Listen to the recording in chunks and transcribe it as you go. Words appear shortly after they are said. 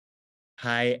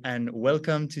Hi, and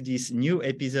welcome to this new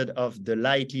episode of The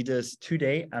Light Leaders.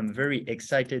 Today, I'm very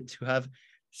excited to have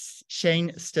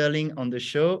Shane Sterling on the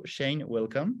show. Shane,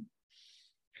 welcome.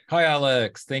 Hi,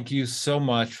 Alex. Thank you so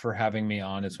much for having me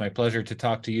on. It's my pleasure to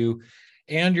talk to you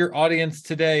and your audience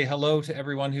today. Hello to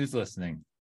everyone who's listening.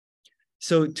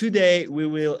 So today we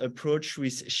will approach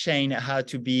with Shane how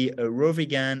to be a raw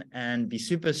vegan and be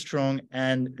super strong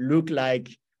and look like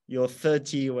you're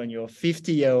 30 when you're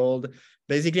 50-year-old.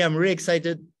 Basically, I'm really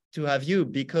excited to have you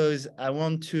because I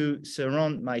want to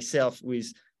surround myself with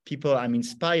people I'm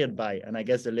inspired by. And I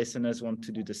guess the listeners want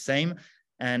to do the same.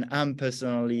 And I'm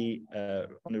personally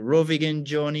on a raw vegan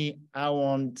journey. I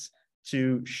want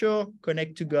to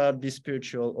connect to God, be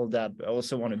spiritual, all that. But I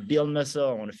also want to build muscle.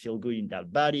 I want to feel good in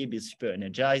that body, be super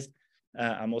energized.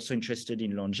 I'm also interested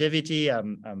in longevity.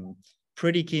 I'm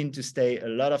pretty keen to stay a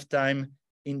lot of time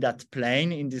in that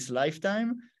plane in this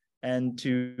lifetime and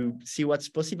to see what's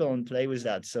possible and play with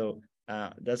that. So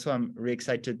that's why I'm really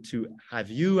excited to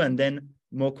have you. And then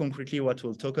more concretely, what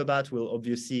we'll talk about, we'll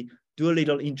obviously do a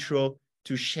little intro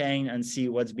to Shane and see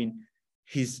what's been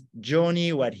his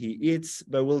journey, what he eats,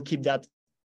 but we'll keep that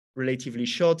relatively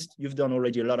short. You've done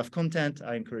already a lot of content.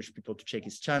 I encourage people to check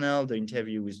his channel. The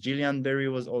interview with Gillian Berry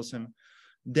was awesome.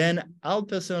 Then I'll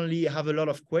personally have a lot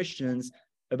of questions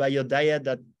about your diet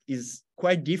that is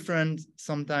quite different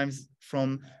sometimes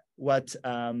from what,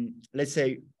 let's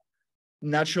say,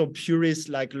 natural purists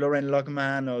like Lauren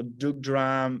Lockman or Doug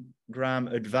Graham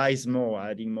advise more,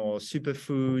 adding more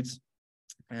superfoods.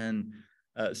 And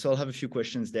so I'll have a few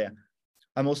questions there.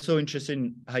 I'm also interested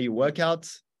in how you work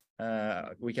out.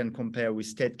 We can compare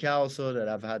with Ted Carr also that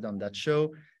I've had on that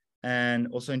show. And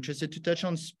also interested to touch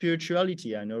on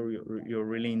spirituality. I know you're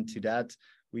really into that.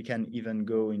 We can even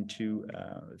go into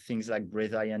things like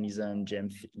breatharianism,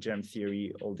 germ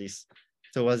theory, all this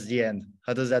towards the end.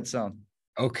 How does that sound?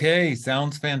 Okay,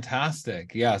 sounds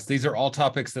fantastic. Yes, these are all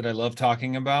topics that I love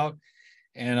talking about.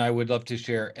 And I would love to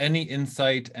share any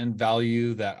insight and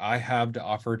value that I have to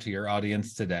offer to your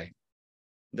audience today.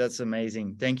 That's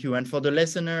amazing. Thank you. And for the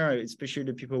listener, especially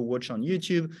the people who watch on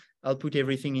YouTube, I'll put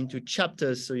everything into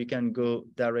chapters so you can go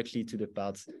directly to the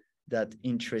parts that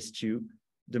interest you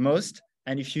the most.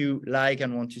 And if you like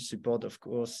and want to support, of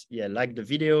course, like the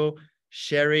video,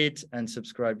 share it, and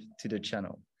subscribe to the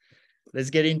channel. Let's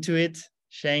get into it.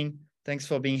 Shane, thanks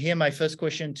for being here. My first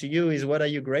question to you is, what are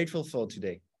you grateful for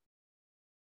today?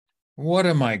 What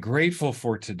am I grateful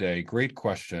for today? Great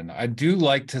question. I do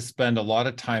like to spend a lot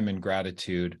of time in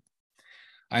gratitude.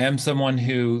 I am someone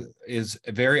who is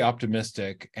very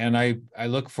optimistic, and I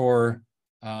look for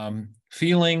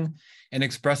feeling and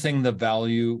expressing the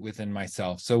value within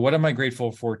myself. So what am I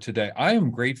grateful for today? I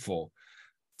am grateful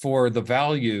for the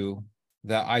value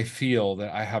that I feel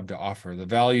that I have to offer, the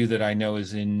value that I know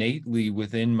is innately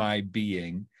within my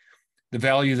being, the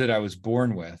value that I was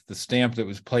born with, the stamp that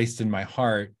was placed in my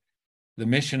heart, the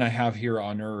mission I have here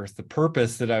on earth, the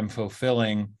purpose that I'm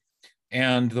fulfilling,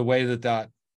 and the way that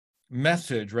that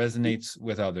message resonates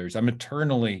with others. I'm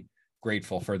eternally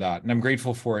grateful for that, and I'm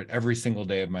grateful for it every single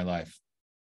day of my life.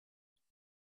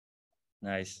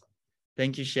 Nice.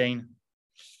 Thank you, Shane.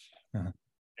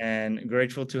 And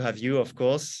grateful to have you, of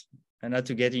course. And now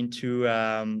to get into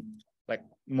like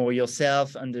more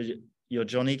yourself and your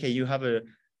journey. Can you have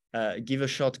give a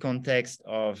short context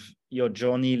of your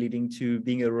journey leading to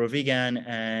being a raw vegan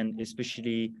and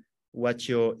especially what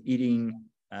you're eating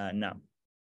now?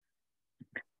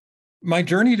 My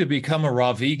journey to become a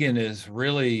raw vegan is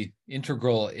really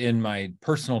integral in my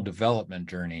personal development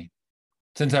journey.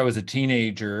 Since I was a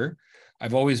teenager,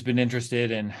 I've always been interested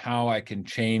in how I can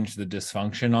change the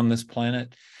dysfunction on this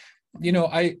planet. You know,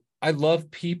 I love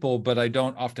people, but I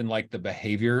don't often like the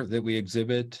behavior that we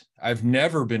exhibit. I've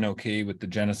never been okay with the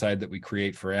genocide that we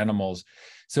create for animals.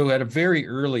 So at a very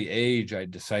early age, I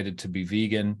decided to be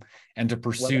vegan and to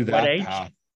pursue that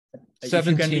path. 17. If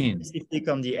you can be specific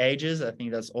on the ages, I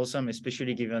think that's awesome,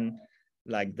 especially given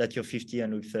like that you're 50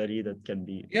 and look 30, that can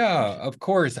be. Yeah, of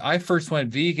course. I first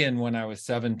went vegan when I was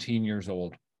 17 years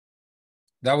old.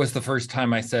 That was the first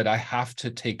time I said, I have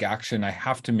to take action. I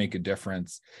have to make a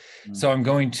difference. So I'm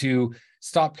going to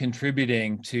stop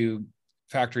contributing to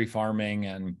factory farming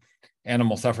and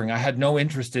animal suffering. I had no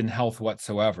interest in health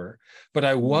whatsoever, but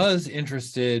I was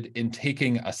interested in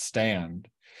taking a stand.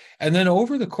 And then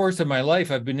over the course of my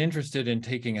life, I've been interested in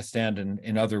taking a stand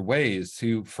in other ways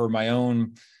for my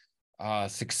own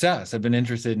success. I've been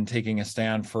interested in taking a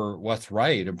stand for what's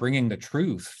right and bringing the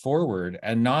truth forward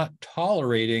and not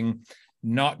tolerating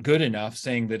not good enough,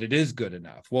 saying that it is good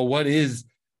enough. Well, what is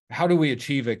how do we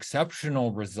achieve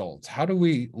exceptional results? How do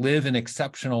we live an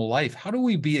exceptional life? How do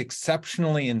we be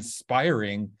exceptionally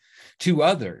inspiring to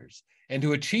others? And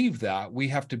to achieve that, we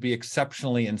have to be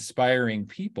exceptionally inspiring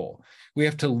people. We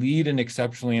have to lead an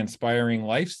exceptionally inspiring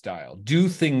lifestyle, do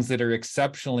things that are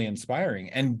exceptionally inspiring,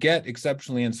 and get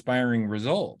exceptionally inspiring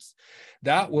results.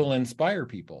 That will inspire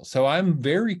people. So I'm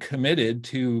very committed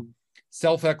to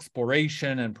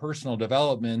self-exploration and personal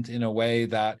development in a way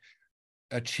that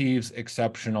achieves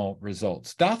exceptional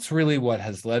results. That's really what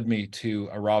has led me to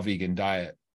a raw vegan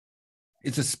diet.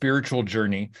 It's a spiritual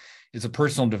journey. It's a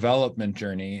personal development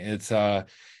journey.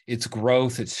 It's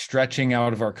growth. It's stretching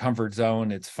out of our comfort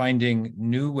zone. It's finding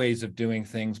new ways of doing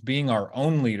things, being our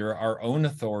own leader, our own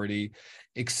authority,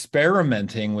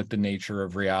 experimenting with the nature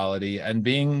of reality, and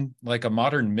being like a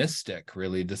modern mystic,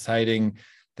 really deciding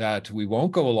that we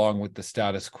won't go along with the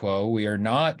status quo. We are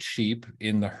not sheep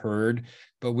in the herd,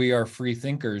 but we are free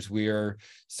thinkers. We are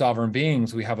sovereign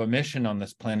beings. We have a mission on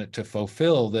this planet to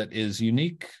fulfill that is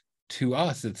unique to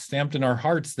us. It's stamped in our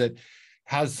hearts, that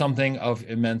has something of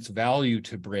immense value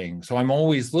to bring. So I'm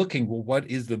always looking, well, what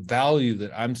is the value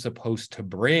that I'm supposed to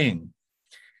bring?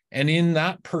 And in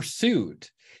that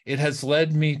pursuit, it has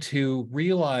led me to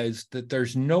realize that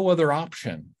there's no other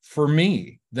option for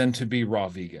me than to be raw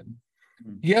vegan.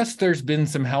 Yes, there's been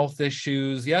some health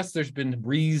issues. Yes, there's been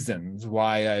reasons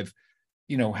why I've,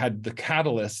 had the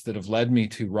catalysts that have led me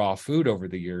to raw food over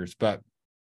the years. But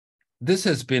this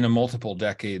has been a multiple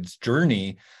decades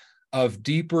journey of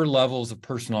deeper levels of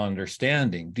personal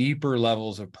understanding, deeper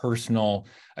levels of personal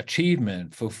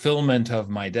achievement, fulfillment of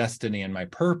my destiny and my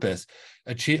purpose,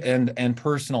 and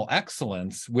personal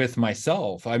excellence with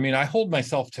myself. I mean, I hold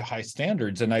myself to high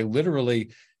standards, and I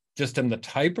literally just am the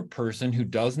type of person who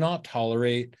does not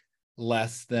tolerate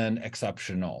less than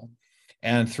exceptional.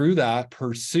 And through that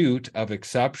pursuit of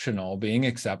exceptional, being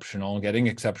exceptional, getting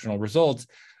exceptional results,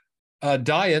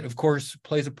 diet, of course,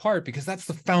 plays a part, because that's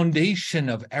the foundation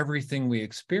of everything we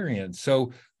experience.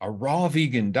 So a raw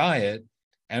vegan diet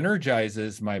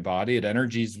energizes my body, it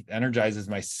energizes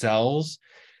my cells,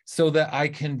 so that I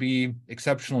can be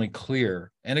exceptionally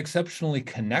clear and exceptionally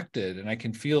connected, and I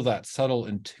can feel that subtle,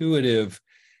 intuitive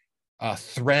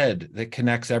thread that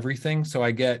connects everything. So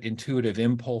I get intuitive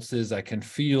impulses. I can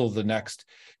feel the next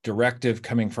directive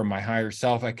coming from my higher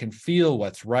self. I can feel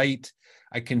what's right.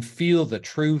 I can feel the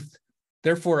truth.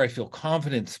 Therefore, I feel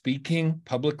confident speaking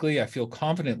publicly. I feel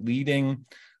confident leading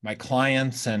my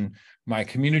clients and my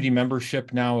community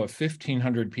membership now of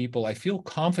 1,500 people. I feel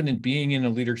confident being in a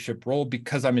leadership role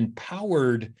because I'm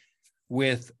empowered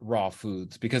with raw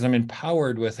foods, because I'm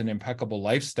empowered with an impeccable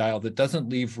lifestyle that doesn't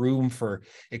leave room for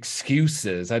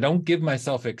excuses. I don't give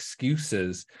myself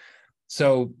excuses.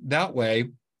 So that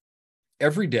way,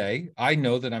 every day, I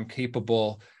know that I'm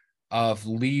capable of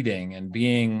leading and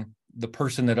being the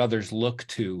person that others look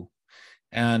to,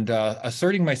 and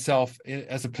asserting myself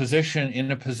as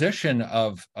in a position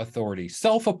of authority,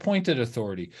 self-appointed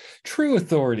authority, true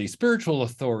authority, spiritual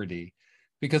authority,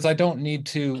 because I don't need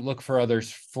to look for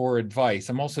others for advice.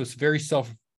 I'm also very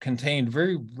self-contained,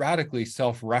 very radically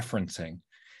self-referencing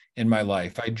in my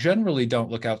life. I generally don't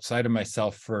look outside of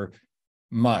myself for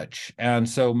much. And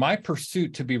so my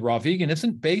pursuit to be raw vegan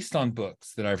isn't based on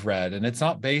books that I've read, and it's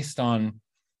not based on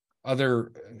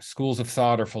other schools of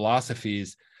thought or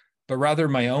philosophies, but rather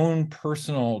my own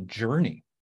personal journey.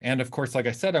 And of course, like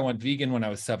I said, I went vegan when I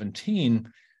was 17.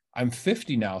 I'm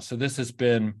 50 now. So this has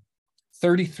been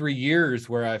 33 years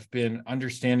where I've been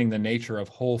understanding the nature of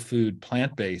whole food,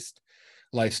 plant-based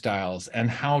lifestyles and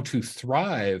how to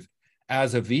thrive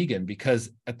as a vegan,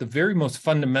 because at the very most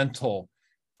fundamental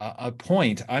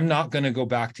point, I'm not going to go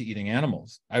back to eating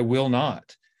animals. I will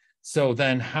not. So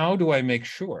then how do I make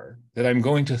sure that I'm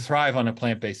going to thrive on a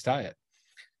plant-based diet?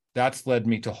 That's led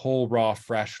me to whole, raw,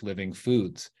 fresh, living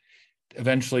foods,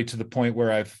 eventually to the point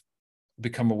where I've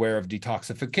become aware of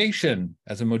detoxification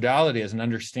as a modality, as an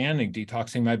understanding,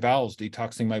 detoxing my bowels,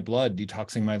 detoxing my blood,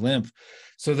 detoxing my lymph,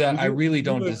 so that I really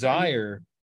don't desire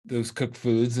those cooked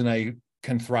foods and I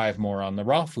can thrive more on the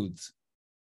raw foods.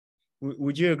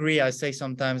 Would you agree? I say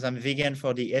sometimes I'm vegan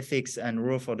for the ethics and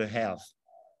raw for the health.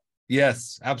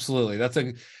 Yes, absolutely. That's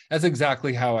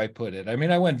exactly how I put it. I mean,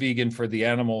 I went vegan for the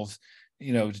animals,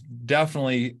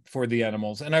 definitely for the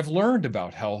animals. And I've learned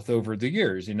about health over the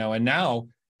years, and now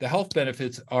the health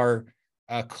benefits are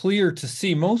clear to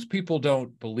see. Most people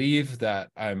don't believe that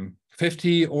I'm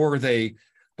 50, or they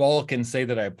balk and say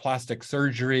that I have plastic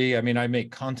surgery. I mean, I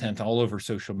make content all over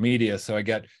social media, so I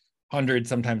get hundreds,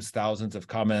 sometimes thousands of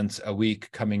comments a week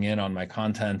coming in on my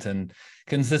content, and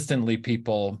consistently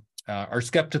people are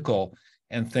skeptical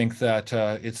and think that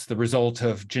it's the result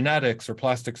of genetics or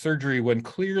plastic surgery, when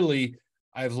clearly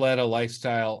I've led a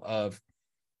lifestyle of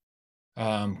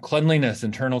cleanliness,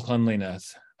 internal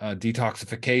cleanliness,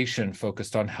 detoxification,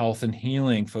 focused on health and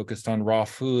healing, focused on raw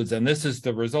foods. And this is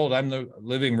the result. I'm the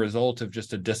living result of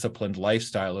just a disciplined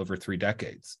lifestyle over 3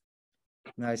 decades.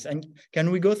 Nice. And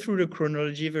can we go through the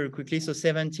chronology very quickly? So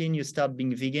 17, you start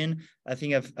being vegan. I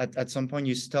think at some point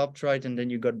you stopped, right? And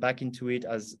then you got back into it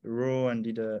as raw and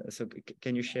did so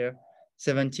can you share?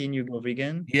 17, you go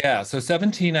vegan? Yeah. So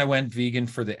 17, I went vegan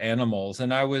for the animals,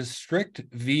 and I was strict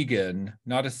vegan,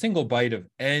 not a single bite of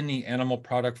any animal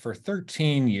product for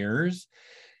 13 years.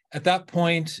 At that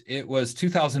point, it was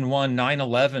 2001,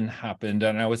 9/11 happened,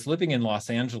 and I was living in Los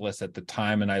Angeles at the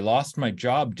time, and I lost my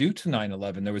job due to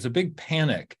 9/11. There was a big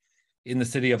panic in the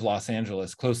city of Los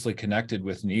Angeles, closely connected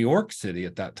with New York City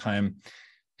at that time.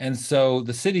 And so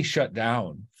the city shut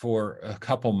down for a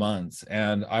couple months,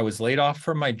 and I was laid off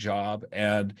from my job,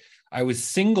 and I was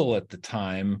single at the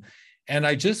time. And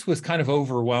I just was kind of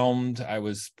overwhelmed. I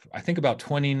was, I think, about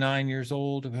 29 years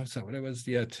old. Was that what I was?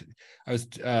 Yeah, I was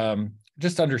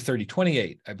just under 30,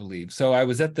 28, I believe. So I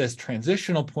was at this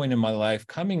transitional point in my life,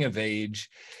 coming of age.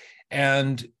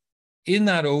 And in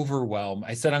that overwhelm,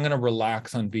 I said, I'm going to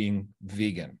relax on being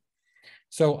vegan.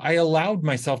 So I allowed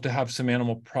myself to have some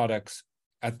animal products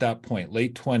at that point,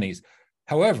 late 20s.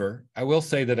 However, I will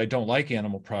say that I don't like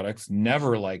animal products,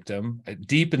 never liked them.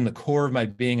 Deep in the core of my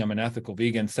being, I'm an ethical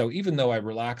vegan. So even though I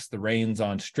relaxed the reins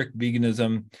on strict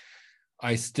veganism,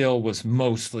 I still was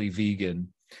mostly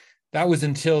vegan. That was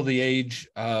until the age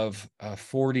of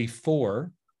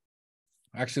 44.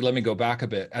 Actually, let me go back a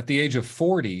bit. At the age of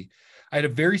 40, I had a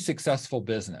very successful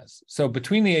business. So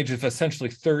between the age of essentially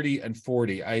 30 and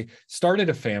 40, I started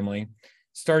a family,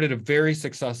 started a very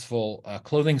successful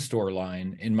clothing store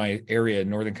line in my area in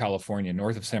Northern California,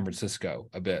 north of San Francisco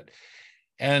a bit.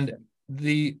 And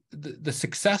the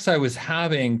success I was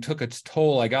having took its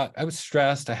toll. I was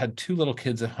stressed. I had 2 little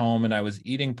kids at home, and I was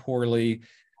eating poorly,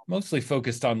 mostly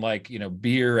focused on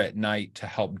beer at night to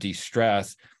help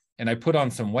de-stress. And I put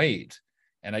on some weight,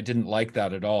 and I didn't like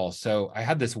that at all. So I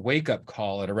had this wake-up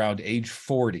call at around age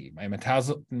 40. My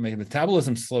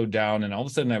metabolism slowed down, and all of a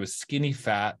sudden I was skinny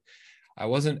fat. I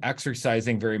wasn't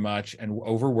exercising very much and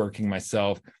overworking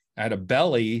myself. I had a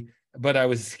belly, but I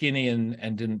was skinny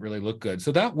and didn't really look good.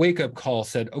 So that wake-up call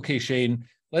said, okay, Shane,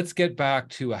 let's get back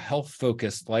to a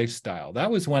health-focused lifestyle. That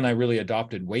was when I really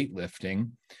adopted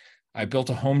weightlifting. I built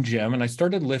a home gym and I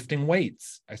started lifting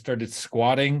weights. I started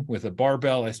squatting with a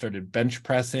barbell. I started bench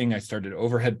pressing. I started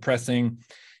overhead pressing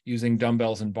using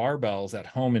dumbbells and barbells at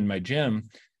home in my gym,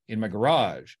 in my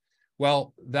garage.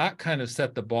 Well, that kind of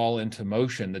set the ball into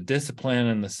motion. The discipline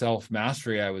and the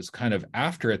self-mastery I was kind of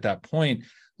after at that point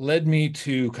led me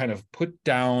to kind of put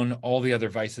down all the other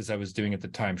vices I was doing at the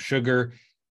time. Sugar,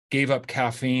 gave up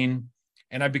caffeine,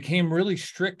 and I became really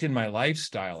strict in my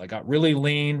lifestyle. I got really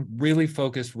lean, really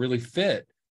focused, really fit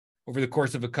over the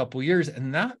course of a couple of years.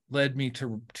 And that led me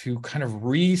to kind of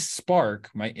re-spark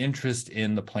my interest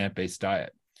in the plant-based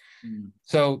diet.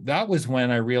 So that was when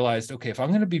I realized, okay, if I'm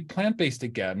going to be plant-based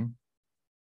again,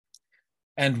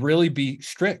 and really be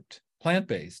strict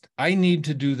plant-based, I need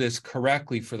to do this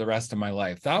correctly for the rest of my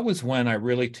life. That was when I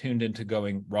really tuned into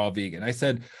going raw vegan. I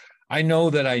said, I know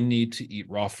that I need to eat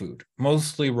raw food,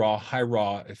 mostly raw, high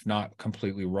raw, if not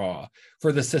completely raw,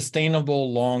 for the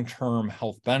sustainable long-term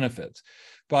health benefits.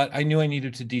 But I knew I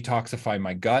needed to detoxify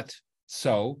my gut.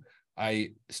 So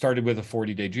I started with a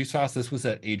 40-day juice fast. This was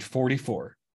at age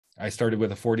 44. I started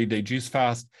with a 40-day juice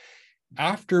fast.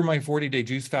 After my 40-day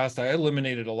juice fast, I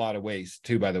eliminated a lot of waste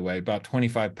too, by the way. About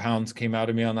 25 pounds came out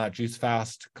of me on that juice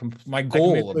fast. My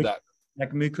goal of that.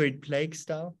 Like mucoid plaque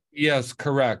style? Yes,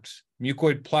 correct.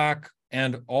 Mucoid plaque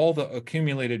and all the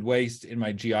accumulated waste in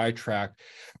my GI tract.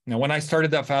 Now, when I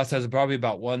started that fast, I was probably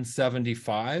about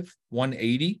 175,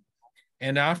 180.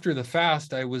 And after the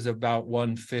fast, I was about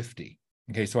 150.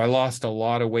 Okay, so I lost a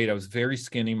lot of weight. I was very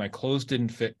skinny. My clothes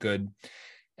didn't fit good.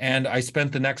 And I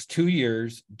spent the next 2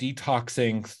 years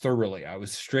detoxing thoroughly. I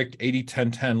was strict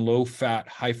 80-10-10, low fat,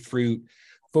 high fruit,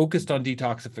 focused on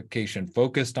detoxification,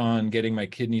 focused on getting my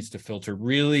kidneys to filter,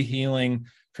 really healing,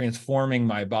 transforming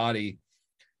my body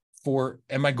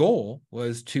and my goal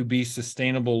was to be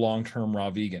sustainable long-term raw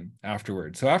vegan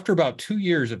afterwards. So after about 2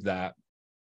 years of that,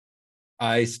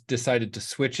 I decided to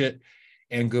switch it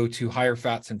and go to higher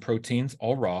fats and proteins,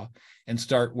 all raw, and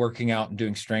start working out and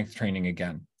doing strength training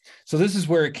again. So this is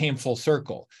where it came full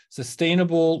circle.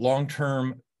 Sustainable,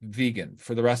 long-term vegan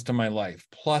for the rest of my life,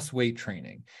 plus weight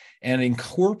training, and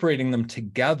incorporating them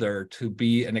together to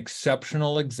be an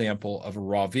exceptional example of a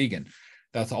raw vegan.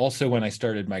 That's also when I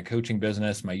started my coaching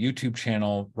business, my YouTube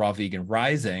channel, Raw Vegan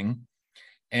Rising,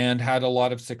 and had a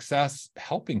lot of success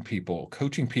helping people,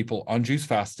 coaching people on juice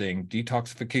fasting,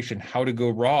 detoxification, how to go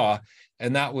raw.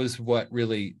 And that was what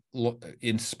really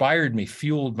inspired me,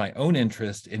 fueled my own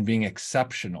interest in being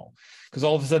exceptional. Because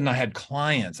all of a sudden I had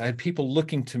clients, I had people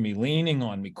looking to me, leaning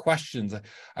on me, questions.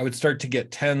 I would start to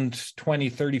get 10, 20,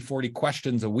 30, 40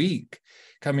 questions a week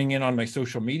coming in on my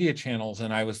social media channels.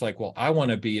 And I was like, well, I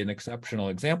want to be an exceptional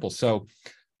example. So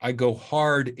I go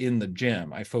hard in the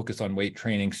gym. I focus on weight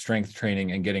training, strength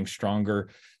training, and getting stronger.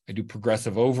 I do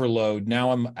progressive overload.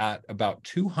 Now I'm at about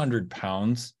 200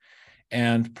 pounds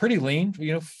and pretty lean,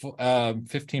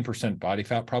 15% body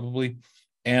fat probably,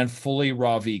 and fully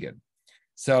raw vegan.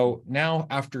 So now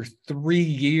after 3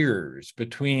 years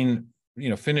between,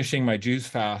 finishing my juice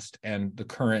fast and the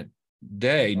current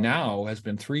day now has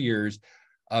been 3 years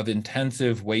of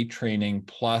intensive weight training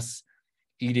plus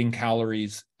eating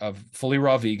calories of fully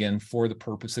raw vegan for the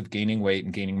purpose of gaining weight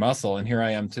and gaining muscle. And here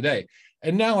I am today.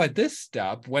 And now at this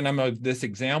step, when I'm this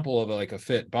example of like a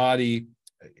fit body,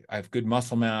 I have good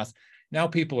muscle mass. Now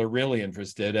people are really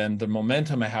interested, and the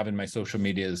momentum I have in my social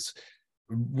media is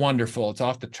wonderful. It's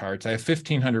off the charts. I have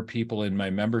 1,500 people in my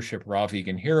membership, Raw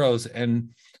Vegan Heroes. And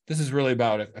this is really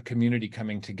about a community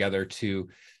coming together to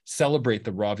celebrate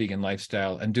the raw vegan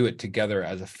lifestyle and do it together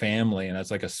as a family and as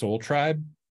like a soul tribe.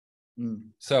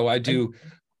 So I do,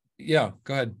 go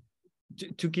ahead.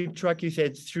 To keep track, you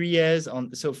said 3 years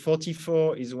on, so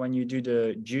 44 is when you do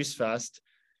the juice fast.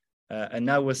 And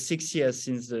now it was 6 years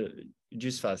since the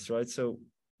juice fast, right? So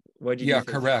what did you say?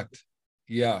 Correct.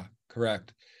 Yeah,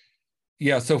 correct.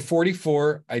 Yeah, so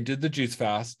 44, I did the juice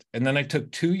fast, and then I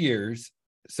took 2 years.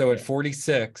 So at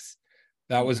 46,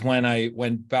 that was when I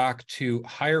went back to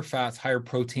higher fats, higher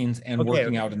proteins, and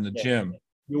working out in the gym.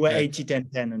 You were 80, 10,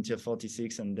 10 until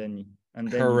 46, and then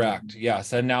correct.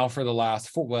 Yes. And now for the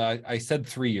last I said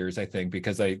 3 years, I think,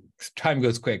 because time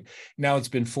goes quick. Now it's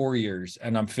been 4 years,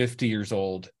 and I'm 50 years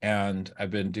old, and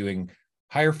I've been doing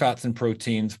higher fats and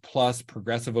proteins plus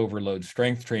progressive overload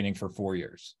strength training for 4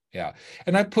 years. Yeah.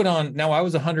 And I put on, now I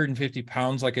was 150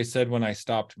 pounds, like I said, when I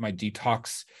stopped my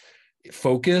detox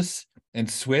focus and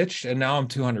switched, and now I'm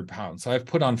 200 pounds. So I've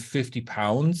put on 50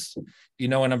 pounds,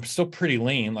 and I'm still pretty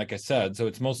lean, like I said. So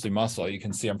it's mostly muscle. You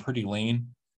can see I'm pretty lean,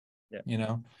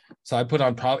 So I put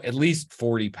on probably at least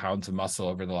 40 pounds of muscle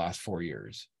over the last 4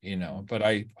 years, but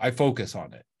I focus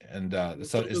on it. And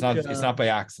so it's not by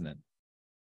accident.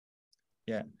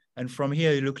 Yeah. And from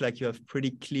here, you look like you have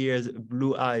pretty clear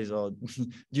blue eyes. Or do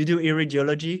you do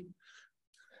iridology?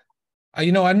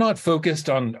 I'm not focused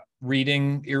on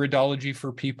reading iridology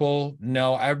for people.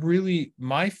 No,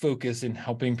 my focus in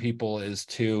helping people is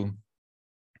to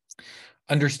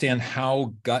understand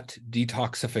how gut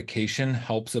detoxification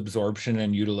helps absorption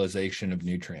and utilization of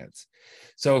nutrients.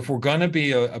 So if we're going to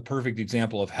be a perfect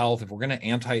example of health, if we're going to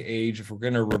anti-age, if we're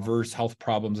going to reverse health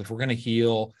problems, if we're going to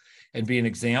heal and be an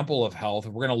example of health,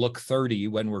 if we're going to look 30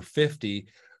 when we're 50,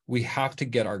 we have to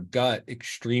get our gut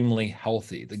extremely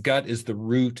healthy. The gut is the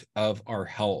root of our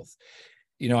health.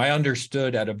 I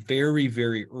understood at a very,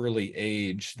 very early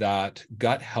age that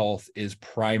gut health is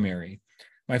primary.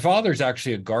 My father's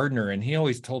actually a gardener, and he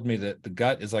always told me that the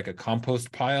gut is like a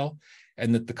compost pile,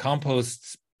 and that the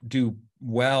composts do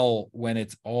well when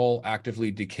it's all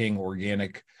actively decaying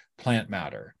organic plant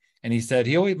matter. And he said,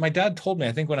 my dad told me,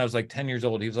 I think when I was like 10 years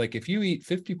old, he was like, if you eat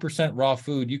 50% raw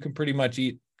food, you can pretty much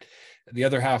eat the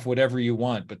other half, whatever you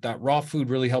want, but that raw food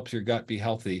really helps your gut be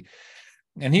healthy.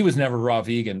 And he was never raw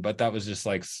vegan, but that was just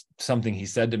like something he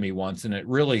said to me once, and it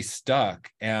really stuck.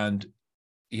 And,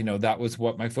 that was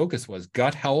what my focus was: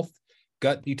 gut health,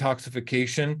 gut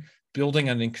detoxification, building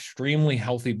an extremely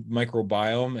healthy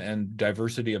microbiome and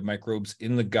diversity of microbes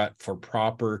in the gut for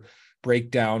proper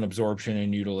breakdown, absorption,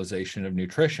 and utilization of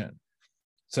nutrition.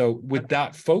 So with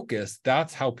that focus,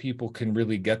 that's how people can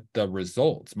really get the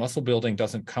results. Muscle building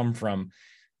doesn't come from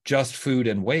just food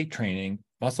and weight training.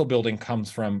 Muscle building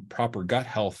comes from proper gut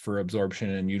health for absorption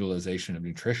and utilization of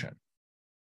nutrition.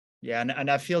 Yeah, and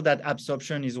I feel that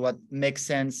absorption is what makes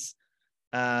sense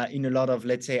in a lot of,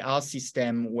 let's say, our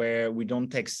system, where we don't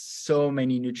take so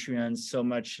many nutrients, so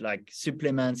much like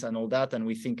supplements and all that. And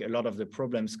we think a lot of the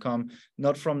problems come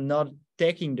not from not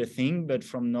taking the thing, but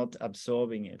from not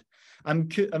absorbing it. I'm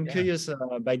curious,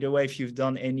 by the way, if you've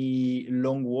done any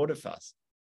long water fast.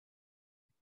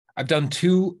 I've done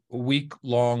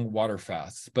 2-week-long water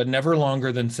fasts, but never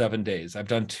longer than 7 days. I've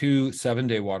done 2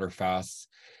 7-day water fasts.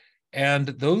 And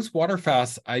those water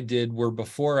fasts I did were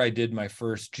before I did my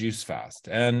first juice fast.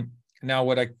 And now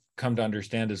what I come to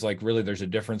understand is like, really, there's a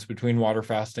difference between water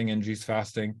fasting and juice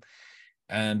fasting.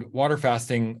 And water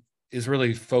fasting is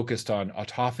really focused on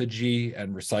autophagy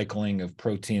and recycling of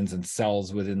proteins and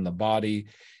cells within the body.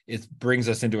 It brings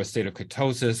us into a state of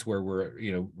ketosis where we're,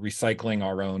 recycling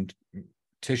our own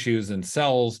tissues and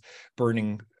cells,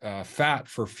 burning fat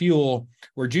for fuel,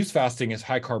 where juice fasting is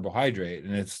high carbohydrate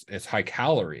and it's high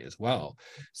calorie as well.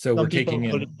 So we're taking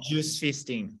in juice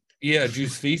feasting. Yeah,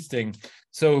 juice feasting.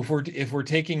 So if we're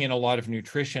taking in a lot of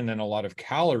nutrition and a lot of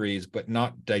calories, but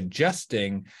not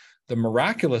digesting, the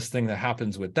miraculous thing that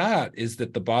happens with that is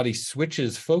that the body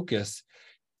switches focus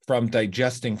from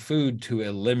digesting food to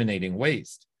eliminating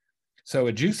waste. So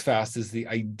a juice fast is the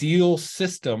ideal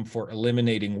system for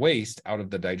eliminating waste out of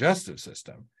the digestive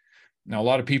system. Now, a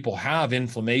lot of people have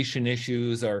inflammation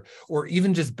issues or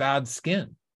even just bad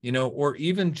skin, or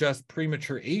even just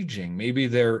premature aging. Maybe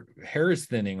their hair is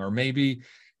thinning, or maybe,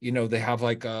 they have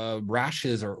like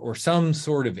rashes or some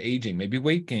sort of aging, maybe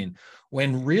weight gain,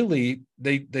 when really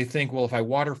they think, well, if I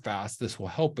water fast, this will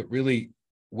help. But really,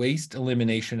 waste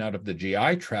elimination out of the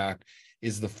GI tract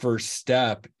is the first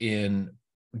step in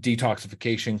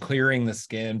detoxification, clearing the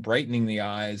skin, brightening the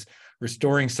eyes,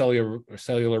 restoring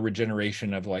cellular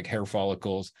regeneration of like hair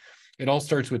follicles. It all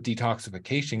starts with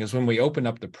detoxification, because when we open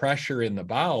up the pressure in the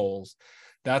bowels,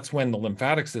 that's when the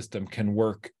lymphatic system can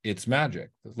work its magic.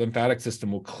 The lymphatic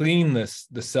system will clean the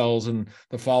cells and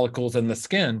the follicles and the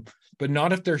skin, but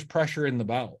not if there's pressure in the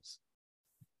bowels.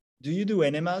 Do you do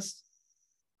enemas?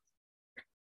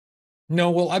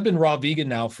 No, well, I've been raw vegan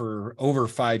now for over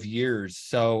 5 years.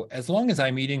 So as long as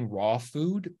I'm eating raw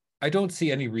food, I don't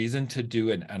see any reason to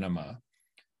do an enema,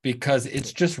 because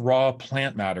it's just raw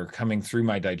plant matter coming through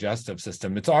my digestive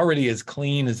system. It's already as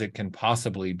clean as it can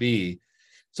possibly be.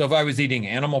 So if I was eating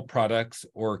animal products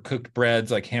or cooked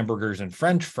breads like hamburgers and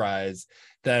French fries,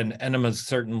 then enemas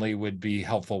certainly would be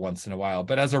helpful once in a while.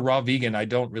 But as a raw vegan, I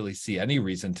don't really see any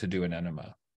reason to do an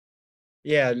enema.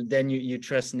 Yeah, then you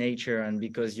trust nature, and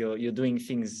because you're doing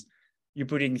things, you're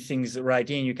putting things right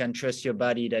in, you can trust your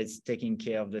body that's taking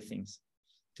care of the things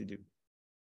to do.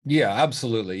 Yeah,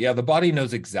 absolutely. Yeah, the body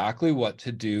knows exactly what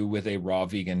to do with a raw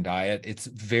vegan diet. It's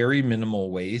very minimal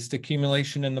waste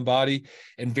accumulation in the body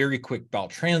and very quick bowel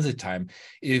transit time.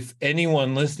 If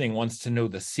anyone listening wants to know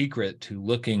the secret to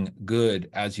looking good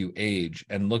as you age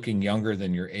and looking younger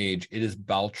than your age, it is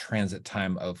bowel transit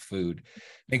time of food.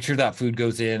 Make sure that food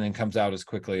goes in and comes out as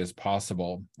quickly as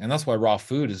possible. And that's why raw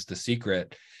food is the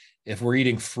secret. If we're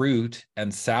eating fruit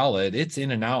and salad, it's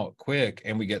in and out quick,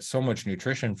 and we get so much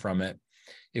nutrition from it.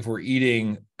 If we're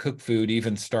eating cooked food,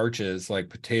 even starches like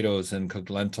potatoes and cooked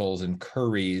lentils and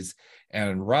curries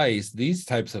and rice, these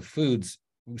types of foods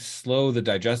slow the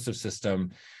digestive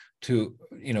system to,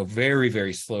 very,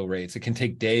 very slow rates. It can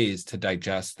take days to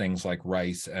digest things like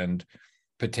rice and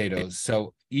potatoes.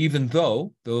 So even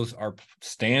though those are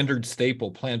standard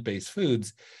staple plant-based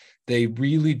foods, they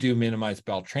really do minimize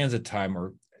bowel transit time,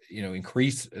 or,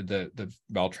 increase the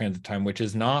bowel transit time, which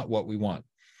is not what we want.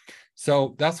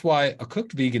 So that's why a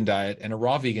cooked vegan diet and a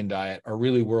raw vegan diet are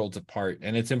really worlds apart.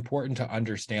 And it's important to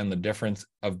understand the difference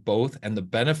of both and the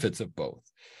benefits of both.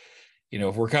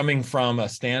 If we're coming from a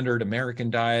standard American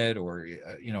diet or,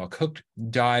 a cooked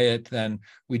diet, then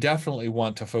we definitely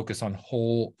want to focus on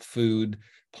whole food,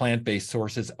 plant-based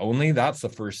sources only. That's the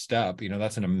first step.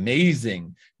 That's an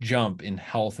amazing jump in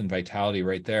health and vitality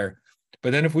right there.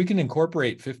 But then if we can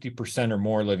incorporate 50% or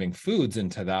more living foods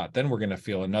into that, then we're going to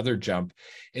feel another jump.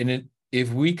 And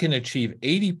if we can achieve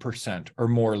 80% or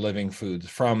more living foods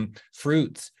from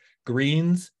fruits,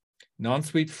 greens,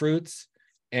 non-sweet fruits,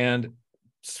 and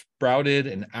sprouted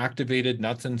and activated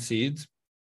nuts and seeds,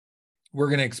 we're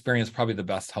going to experience probably the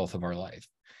best health of our life.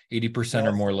 80%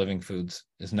 or more living foods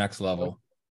is next level.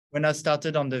 When I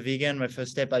started on the vegan, my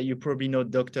first step, you probably know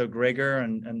Dr. Greger,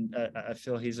 and I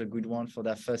feel he's a good one for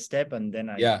that first step. And then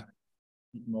I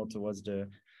more towards the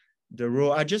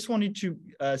raw. I just wanted to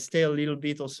stay a little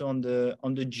bit also on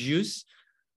the juice.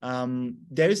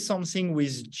 There is something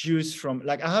with juice from,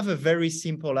 like, I have a very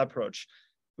simple approach,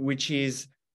 which is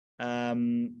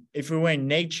if we were in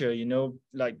nature,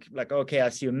 like okay, I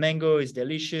see a mango, it's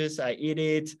delicious, I eat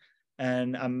it.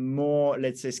 And I'm more,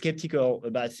 let's say, skeptical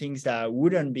about things that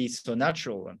wouldn't be so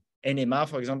natural. Enema,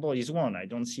 for example, is one. I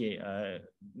don't see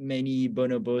many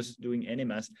bonobos doing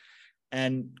enemas.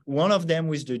 And one of them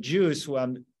with the juice,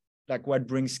 what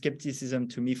brings skepticism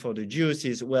to me for the juice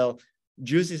is, well,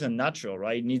 juice isn't natural,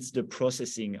 right? It needs the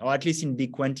processing, or at least in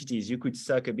big quantities. You could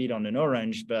suck a bit on an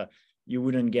orange, but you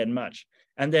wouldn't get much.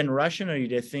 And then rationally,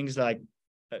 there are things like,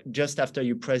 just after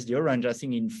you press the orange, I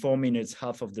think in 4 minutes,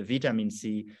 half of the vitamin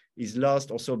C is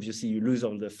lost. Also, obviously, you lose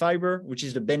all the fiber, which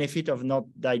is the benefit of not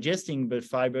digesting, but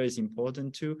fiber is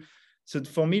important too. So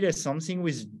for me, there's something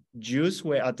with juice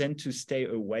where I tend to stay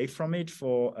away from it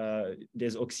for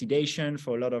there's oxidation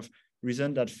for a lot of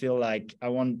reasons that feel like I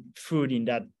want food in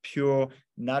that pure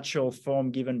natural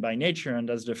form given by nature, and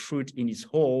that's the fruit in its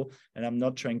whole, and I'm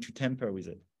not trying to tamper with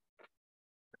it.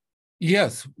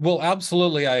 Yes, well,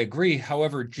 absolutely, I agree.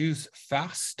 However, juice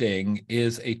fasting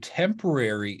is a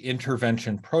temporary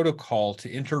intervention protocol to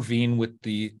intervene with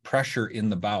the pressure in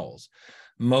the bowels.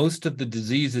 Most of the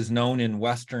diseases known in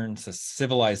Western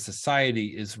civilized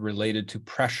society is related to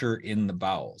pressure in the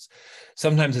bowels.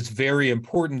 Sometimes it's very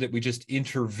important that we just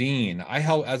intervene. I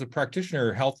help, as a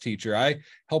practitioner, health teacher, I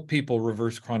help people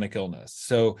reverse chronic illness.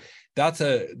 So that's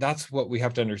what we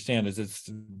have to understand is it's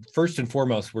first and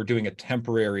foremost, we're doing a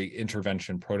temporary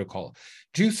intervention protocol.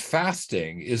 Juice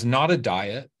fasting is not a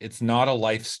diet. It's not a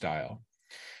lifestyle.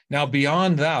 Now,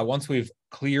 beyond that, once we've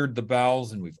cleared the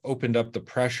bowels and we've opened up the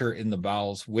pressure in the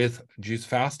bowels with juice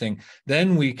fasting,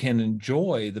 then we can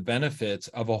enjoy the benefits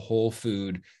of a whole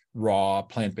food, raw,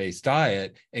 plant-based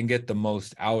diet and get the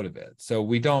most out of it. So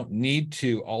we don't need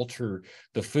to alter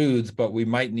the foods, but we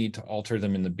might need to alter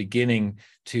them in the beginning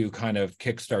to kind of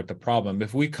kickstart the problem.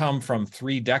 If we come from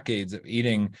 3 decades of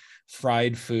eating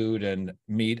fried food and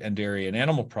meat and dairy and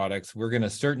animal products, we're going to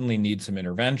certainly need some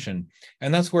intervention.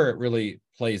 And that's where it really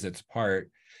plays its part.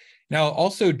 Now,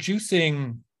 also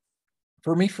juicing,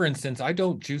 for me, for instance, I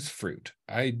don't juice fruit.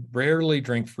 I rarely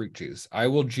drink fruit juice. I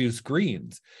will juice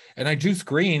greens, and I juice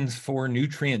greens for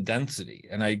nutrient density,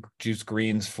 and I juice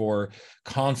greens for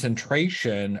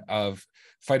concentration of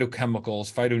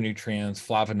phytochemicals, phytonutrients,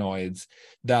 flavonoids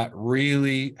that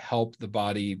really help the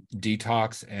body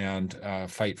detox and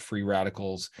fight free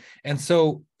radicals. And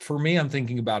so for me, I'm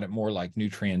thinking about it more like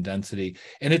nutrient density,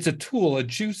 and it's a tool. A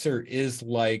juicer is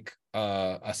like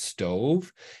a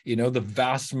stove. You know, the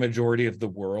vast majority of the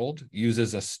world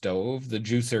uses a stove. The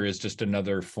juicer is just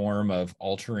another form of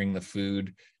altering the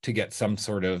food to get some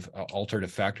sort of altered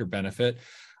effect or benefit.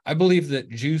 I believe that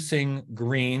juicing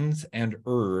greens and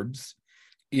herbs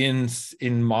in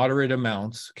moderate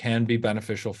amounts can be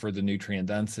beneficial for the nutrient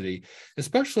density,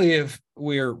 especially if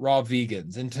we're raw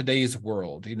vegans in today's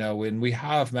world. You know, when we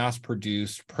have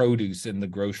mass-produced produce in the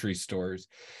grocery stores,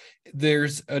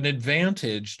 there's an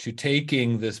advantage to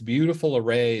taking this beautiful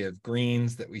array of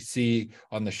greens that we see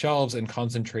on the shelves and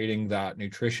concentrating that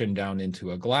nutrition down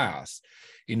into a glass.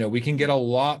 You know, we can get a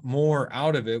lot more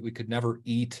out of it. We could never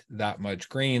eat that much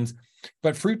greens,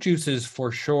 but fruit juices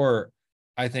for sure,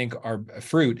 I think our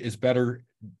fruit is better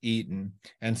eaten.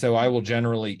 And so I will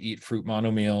generally eat fruit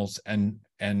monomeals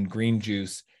and green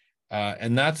juice.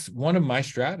 And that's one of my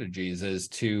strategies, is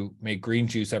to make green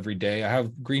juice every day. I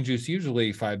have green juice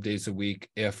usually 5 days a week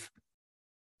if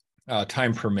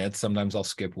time permits. Sometimes I'll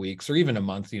skip weeks or even a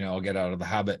month, you know, I'll get out of the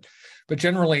habit. But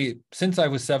generally, since I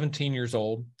was 17 years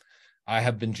old, I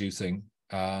have been juicing,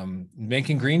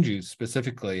 making green juice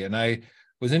specifically. And I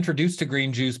was introduced to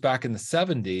green juice back in the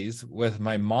 70s with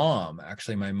my mom.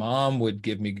 Actually, my mom would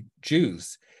give me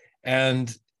juice,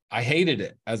 and I hated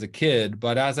it as a kid.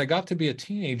 But as I got to be a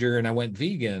teenager and I went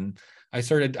vegan, I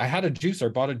had a juicer, I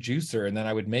bought a juicer, and then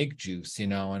I would make juice, you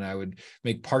know, and I would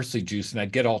make parsley juice and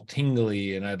I'd get all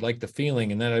tingly and I'd like the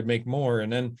feeling, and then I'd make more.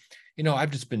 And then, you know,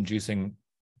 I've just been juicing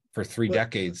for 3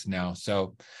 decades now.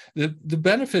 So the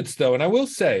benefits though, and I will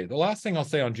say, the last thing I'll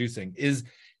say on juicing is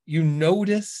you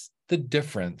notice the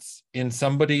difference in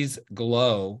somebody's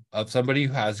glow of somebody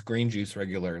who has green juice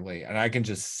regularly. And I can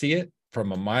just see it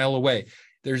from a mile away.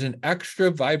 There's an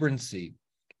extra vibrancy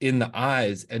in the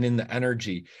eyes and in the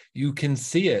energy. You can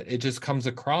see it. It just comes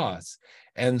across.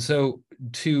 And so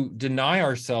to deny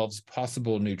ourselves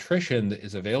possible nutrition that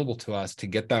is available to us to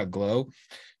get that glow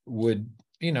would,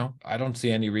 you know, I don't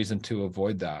see any reason to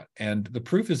avoid that. And the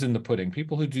proof is in the pudding.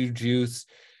 People who do juice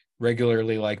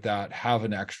regularly like that have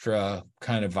an extra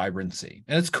kind of vibrancy.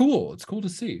 And it's cool. It's cool to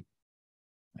see.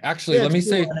 Actually, Yeah,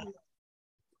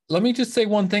 let me just say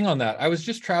one thing on that. I was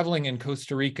just traveling in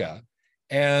Costa Rica,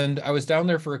 and I was down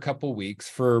there for a couple weeks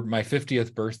for my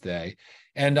 50th birthday.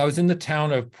 And I was in the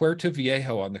town of Puerto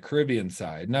Viejo on the Caribbean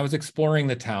side. And I was exploring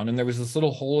the town, and there was this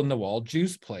little hole in the wall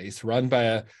juice place run by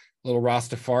a little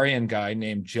Rastafarian guy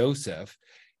named Joseph.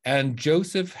 And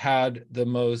Joseph had the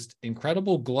most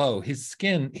incredible glow. His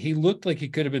skin, he looked like he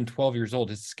could have been 12 years old.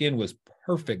 His skin was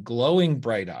perfect, glowing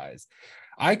bright eyes.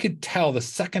 I could tell the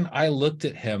second I looked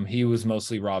at him, he was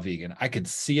mostly raw vegan. I could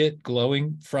see it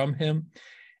glowing from him.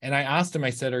 And I asked him, I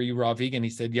said, "Are you raw vegan?"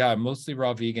 He said, "Yeah, I'm mostly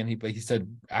raw vegan." But he said,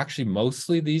 "Actually,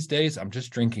 mostly these days, I'm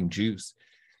just drinking juice."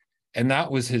 And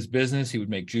that was his business. He would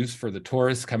make juice for the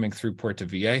tourists coming through Puerto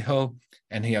Viejo.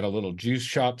 And he had a little juice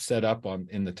shop set up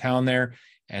in the town there.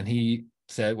 And he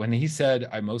said, when he said,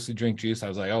 I mostly drink juice, I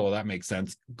was like, oh, well, that makes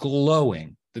sense.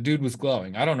 Glowing. The dude was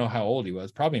glowing. I don't know how old he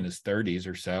was, probably in his 30s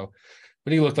or so,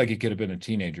 but he looked like he could have been a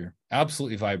teenager.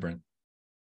 Absolutely vibrant.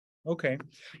 Okay.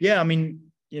 Yeah, I mean,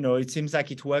 it seems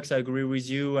like it works. I agree with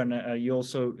you. And you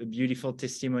also a beautiful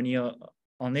testimony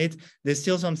on it. There's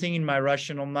still something in my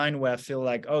rational mind where I feel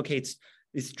like, okay,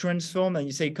 it's transformed, and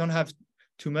you say you can't have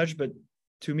too much, but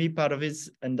to me, part of it,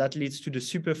 and that leads to the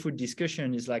superfood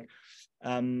discussion, is like,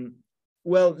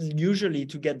 well, usually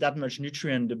to get that much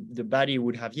nutrient, the body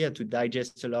would have, to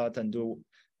digest a lot and do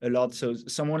a lot. So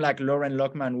someone like Loren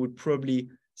Lockman would probably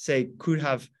say could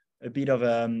have a bit of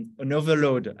an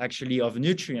overload actually of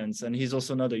nutrients. And he's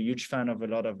also not a huge fan of a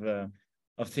lot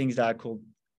of things that are called,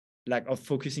 like, of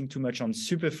focusing too much on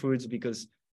superfoods, because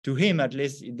to him, at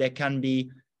least, there can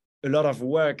be a lot of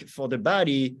work for the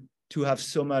body to have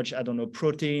so much, I don't know,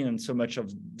 protein and so much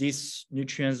of these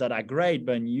nutrients that are great,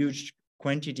 but in huge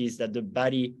quantities that the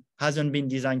body hasn't been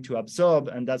designed to absorb.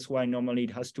 And that's why normally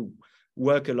it has to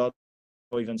work a lot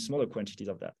or even smaller quantities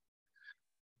of that.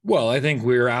 Well, I think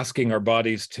we're asking our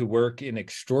bodies to work in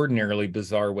extraordinarily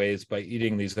bizarre ways by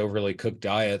eating these overly cooked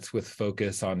diets with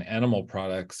focus on animal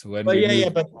products.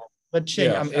 But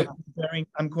Shane,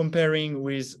 I'm comparing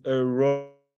with a raw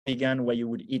vegan where you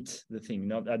would eat the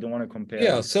thing. I don't want to compare.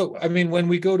 Yeah, so I mean, when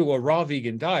we go to a raw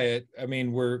vegan diet, I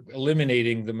mean, we're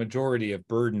eliminating the majority of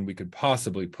burden we could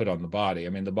possibly put on the body. I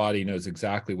mean, the body knows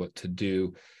exactly what to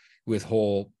do with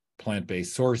whole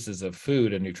plant-based sources of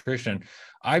food and nutrition.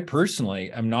 I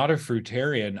personally am not a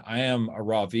fruitarian. I am a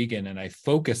raw vegan, and I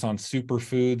focus on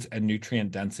superfoods and nutrient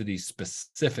density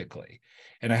specifically.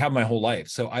 And I have my whole life.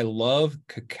 So I love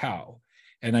cacao.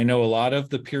 And I know a lot of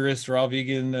the purist raw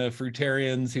vegan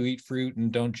fruitarians who eat fruit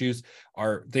and don't juice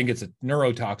think it's a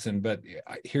neurotoxin, but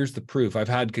here's the proof. I've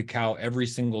had cacao every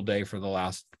single day for the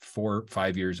last 4 or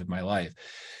 5 years of my life.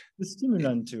 The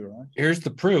stimulant too, right? Here's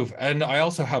the proof. And I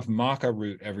also have maca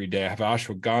root every day. I have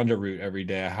ashwagandha root every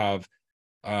day. I have,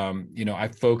 I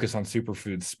focus on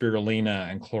superfoods,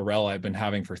 spirulina and chlorella I've been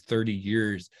having for 30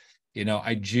 years.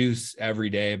 I juice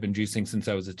every day. I've been juicing since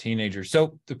I was a teenager.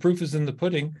 So the proof is in the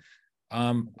pudding.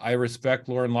 I respect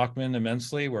Loren Lockman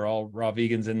immensely. We're all raw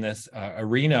vegans in this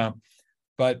arena,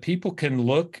 but people can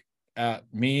look at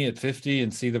me at 50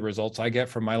 and see the results I get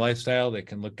from my lifestyle. They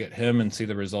can look at him and see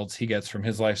the results he gets from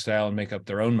his lifestyle and make up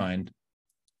their own mind.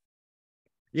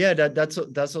 Yeah, that's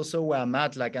also where I'm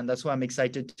at. Like, and that's why I'm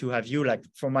excited to have you. Like,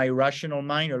 for my rational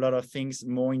mind, a lot of things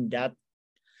more in that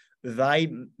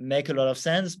vibe make a lot of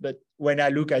sense. But when I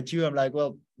look at you, I'm like,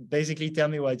 well, basically tell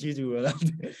me what you do,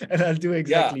 and I'll do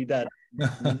exactly that.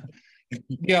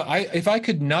 Yeah, if I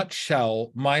could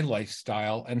nutshell my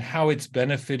lifestyle and how it's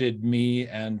benefited me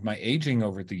and my aging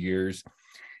over the years,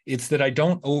 it's that I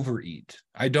don't overeat.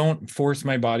 I don't force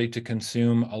my body to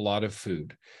consume a lot of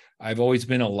food. I've always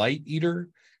been a light eater.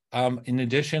 In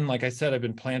addition, like I said, I've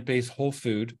been plant-based whole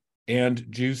food and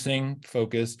juicing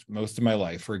focused most of my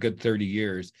life for a good 30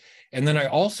 years. And then I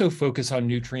also focus on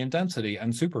nutrient density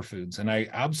and superfoods. And I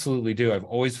absolutely do. I've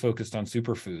always focused on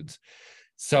superfoods.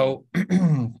 So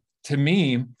to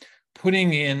me,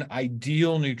 putting in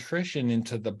ideal nutrition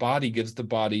into the body gives the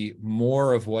body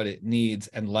more of what it needs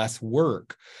and less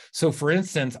work. So for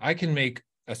instance, I can make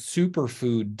a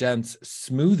superfood dense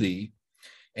smoothie,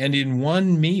 and in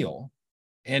one meal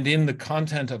and in the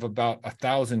content of about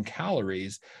 1,000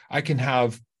 calories, I can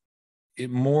have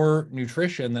more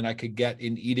nutrition than I could get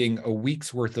in eating a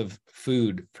week's worth of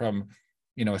food from,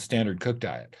 a standard cook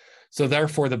diet. So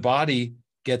therefore, the body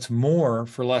gets more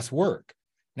for less work.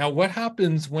 Now, what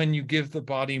happens when you give the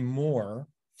body more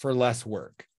for less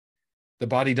work? The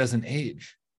body doesn't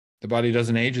age. The body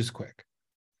doesn't age as quick.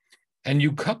 And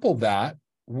you couple that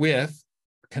with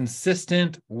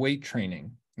consistent weight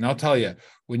training. And I'll tell you,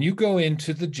 when you go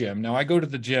into the gym, now I go to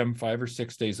the gym 5 or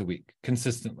 6 days a week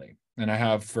consistently, and I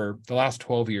have for the last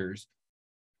 12 years.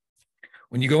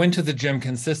 When you go into the gym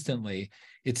consistently,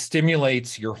 it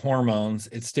stimulates your hormones,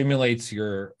 it stimulates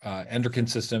your endocrine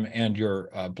system and your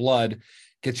blood,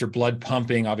 gets your blood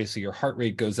pumping. Obviously, your heart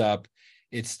rate goes up.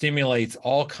 It stimulates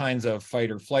all kinds of fight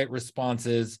or flight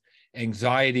responses,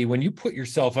 anxiety. When you put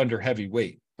yourself under heavy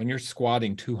weight, when you're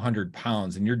squatting 200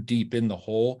 pounds and you're deep in the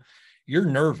hole, you're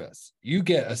nervous. You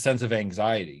get a sense of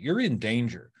anxiety. You're in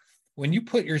danger. When you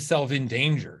put yourself in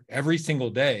danger every single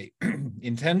day,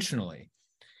 intentionally,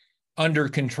 under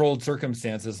controlled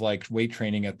circumstances like weight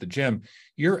training at the gym,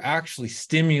 you're actually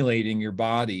stimulating your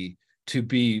body to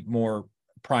be more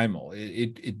primal.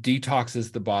 It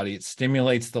detoxes the body. It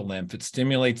stimulates the lymph. It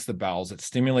stimulates the bowels. It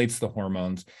stimulates the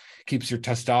hormones, keeps your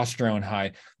testosterone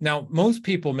high. Now, most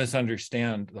people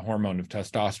misunderstand the hormone of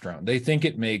testosterone. They think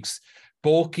it makes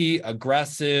bulky,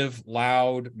 aggressive,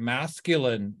 loud,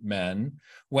 masculine men,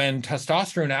 when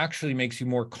testosterone actually makes you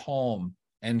more calm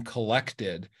and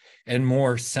collected and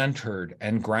more centered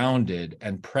and grounded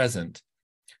and present.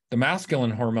 The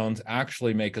masculine hormones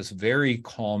actually make us very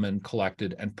calm and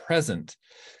collected and present.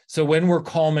 So when we're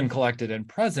calm and collected and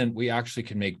present, we actually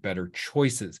can make better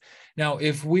choices. Now,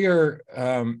 if we are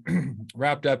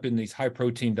wrapped up in these high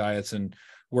protein diets and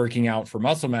working out for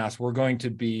muscle mass, we're going to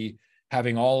be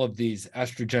having all of these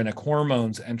estrogenic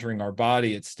hormones entering our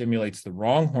body. It stimulates the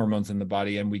wrong hormones in the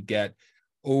body, and we get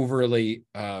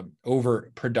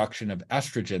overproduction of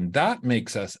estrogen. That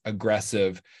makes us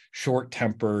aggressive,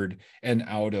 short-tempered, and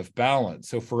out of balance.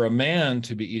 So for a man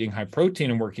to be eating high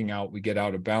protein and working out, we get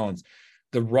out of balance.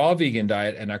 The raw vegan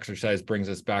diet and exercise brings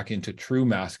us back into true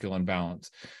masculine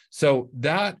balance. So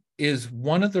that is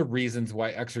one of the reasons why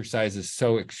exercise is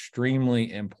so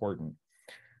extremely important.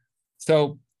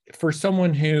 So for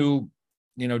someone who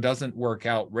doesn't work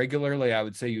out regularly, I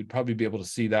would say you'd probably be able to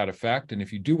see that effect. And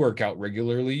if you do work out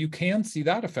regularly, you can see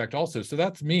that effect also. So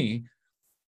that's me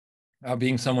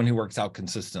being someone who works out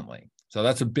consistently. So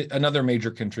that's another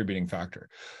major contributing factor.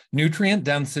 Nutrient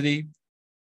density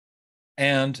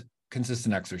and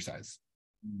consistent exercise.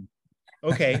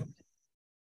 Okay.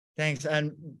 Thanks.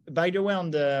 And by the way,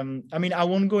 on the, I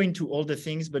won't go into all the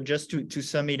things, but just to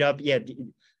sum it up,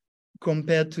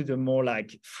 compared to the more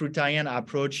like fruitarian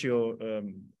approach, you're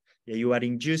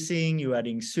adding juicing, you're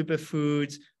adding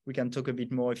superfoods. We can talk a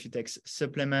bit more if you take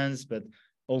supplements, but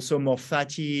also more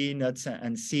fatty nuts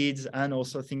and seeds, and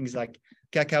also things like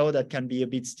cacao that can be a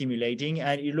bit stimulating.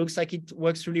 And it looks like it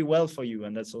works really well for you.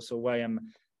 And that's also why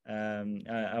I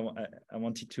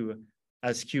wanted to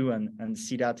ask you and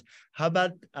see that. How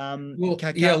about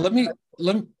cacao?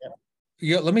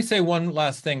 Let me say one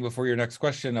last thing before your next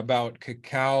question about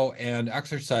cacao and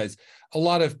exercise. A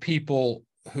lot of people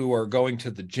who are going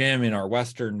to the gym in our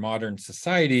Western modern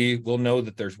society will know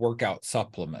that there's workout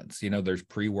supplements. There's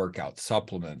pre-workout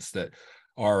supplements that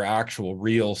are actual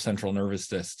real central nervous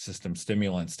system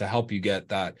stimulants to help you get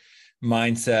that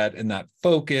mindset and that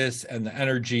focus and the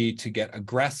energy to get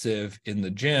aggressive in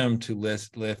the gym to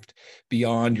lift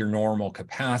beyond your normal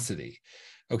capacity.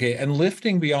 Okay, and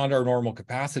lifting beyond our normal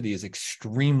capacity is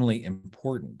extremely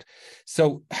important.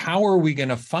 So how are we going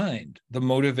to find the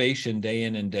motivation day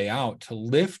in and day out to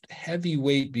lift heavy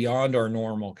weight beyond our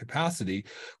normal capacity,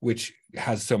 which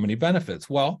has so many benefits?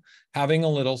 Well, having a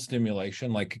little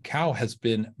stimulation like cacao has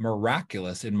been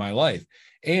miraculous in my life.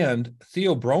 And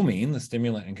theobromine, the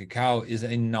stimulant in cacao, is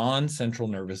a non-central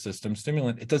nervous system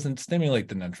stimulant. It doesn't stimulate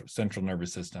the central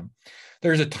nervous system.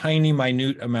 There's a tiny,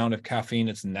 minute amount of caffeine.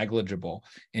 It's negligible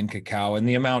in cacao. And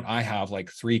the amount I have, like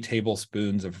 3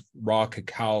 tablespoons of raw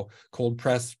cacao, cold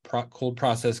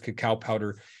processed cacao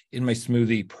powder in my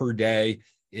smoothie per day,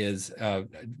 is a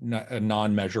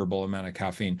non-measurable amount of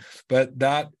caffeine. But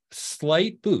that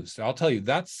slight boost, I'll tell you,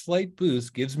 that slight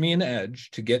boost gives me an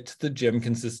edge to get to the gym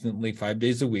consistently 5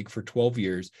 days a week for 12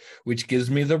 years, which gives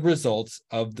me the results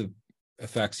of the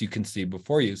effects you can see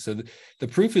before you. So the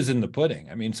proof is in the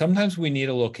pudding. Sometimes we need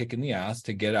a little kick in the ass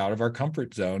to get out of our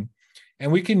comfort zone,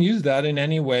 and we can use that in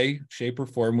any way, shape, or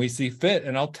form we see fit.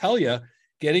 And I'll tell you,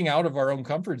 getting out of our own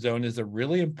comfort zone is a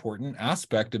really important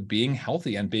aspect of being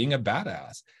healthy and being a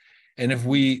badass. And if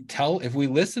we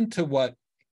listen to what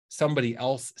somebody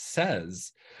else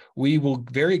says, we will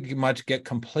very much get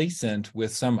complacent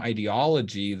with some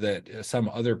ideology that some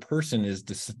other person is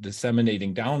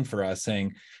disseminating down for us,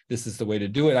 saying this is the way to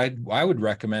do it. I would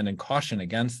recommend and caution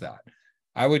against that.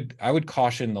 I would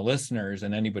caution the listeners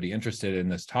and anybody interested in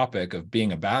this topic of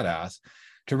being a badass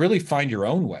to really find your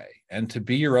own way and to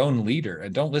be your own leader,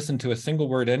 and don't listen to a single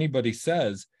word anybody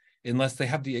says unless they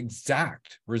have the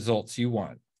exact results you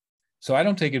want. So I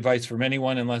don't take advice from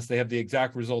anyone unless they have the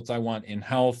exact results I want in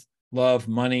health, love,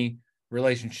 money,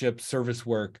 relationships, service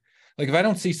work. Like if I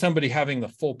don't see somebody having the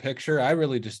full picture, I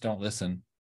really just don't listen.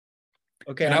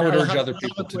 Okay. And I would urge other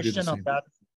people to do the same.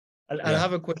 I'll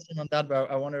have a question on that, but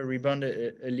I want to rebound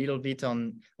a little bit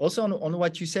on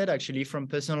what you said, actually, from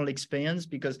personal experience,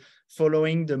 because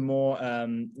following the more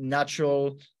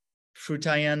natural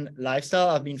fruitarian lifestyle,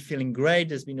 I've been feeling great.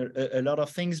 There's been a lot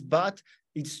of things, but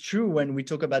it's true when we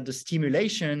talk about the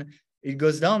stimulation, it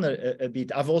goes down a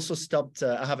bit. I've also stopped,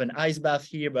 I have an ice bath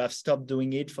here, but I've stopped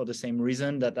doing it for the same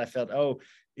reason that I felt,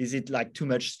 is it like too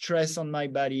much stress on my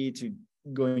body to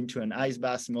go into an ice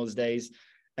bath most days?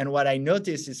 And what I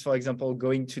noticed is, for example,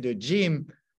 going to the gym,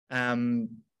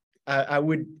 I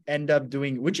would end up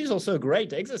doing, which is also a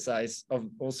great exercise of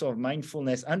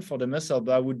mindfulness and for the muscle,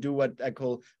 but I would do what I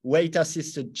call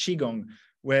weight-assisted Qigong,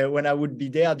 where when I would be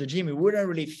there at the gym, it wouldn't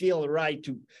really feel right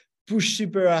to push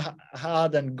super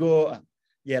hard and go,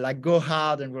 like go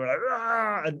hard and go like,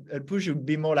 and push. It would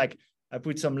be more like I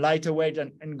put some lighter weight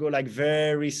and go like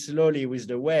very slowly with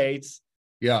the weights.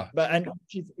 Yeah. But and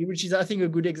which is I think a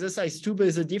good exercise too, but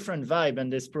it's a different vibe,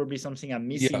 and there's probably something I'm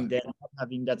missing there, not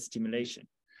having that stimulation.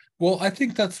 Well, I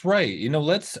think that's right.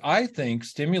 I think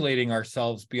stimulating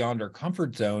ourselves beyond our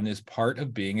comfort zone is part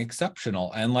of being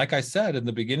exceptional. And like I said in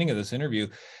the beginning of this interview,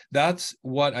 that's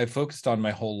what I focused on my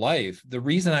whole life. The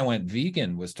reason I went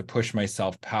vegan was to push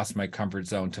myself past my comfort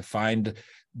zone, to find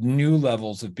new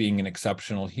levels of being an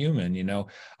exceptional human.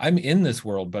 I'm in this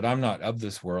world, but I'm not of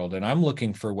this world. And I'm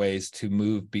looking for ways to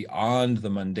move beyond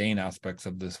the mundane aspects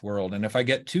of this world. And if I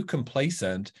get too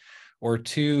complacent or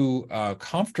too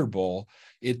comfortable,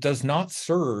 it does not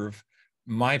serve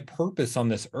my purpose on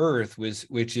this earth,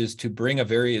 which is to bring a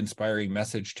very inspiring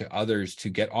message to others, to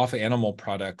get off animal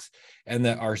products, and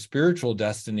that our spiritual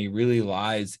destiny really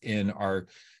lies in our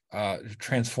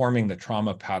transforming the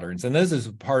trauma patterns. And this is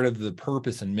part of the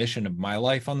purpose and mission of my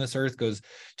life on this earth, goes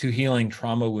to healing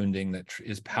trauma wounding that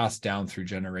is passed down through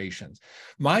generations.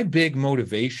 My big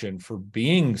motivation for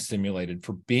being stimulated,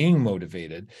 for being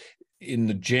motivated in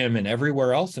the gym and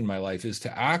everywhere else in my life, is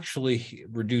to actually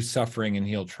reduce suffering and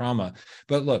heal trauma.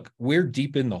 But look, we're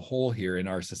deep in the hole here in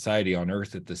our society on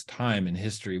earth at this time in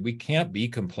history. We can't be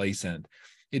complacent.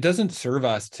 It doesn't serve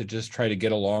us to just try to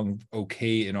get along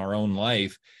okay in our own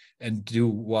life and do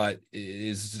what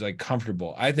is like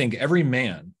comfortable. I think every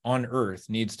man on earth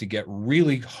needs to get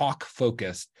really hawk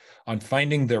focused on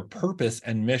finding their purpose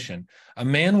and mission. A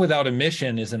man without a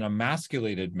mission is an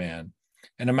emasculated man.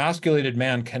 An emasculated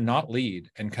man cannot lead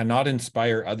and cannot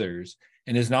inspire others,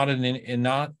 and is not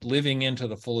not living into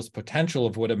the fullest potential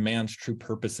of what a man's true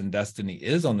purpose and destiny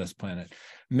is on this planet.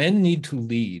 Men need to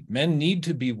lead. Men need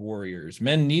to be warriors.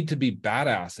 Men need to be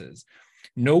badasses.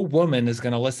 No woman is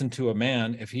going to listen to a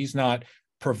man if he's not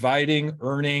providing,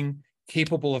 earning,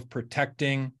 capable of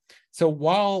protecting. So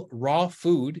while raw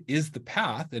food is the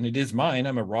path, and it is mine,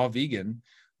 I'm a raw vegan,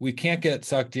 we can't get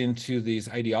sucked into these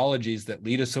ideologies that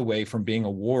lead us away from being a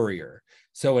warrior.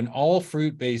 So an all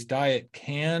fruit-based diet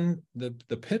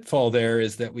the pitfall there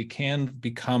is that we can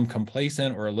become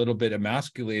complacent or a little bit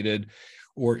emasculated,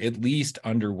 or at least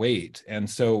underweight. And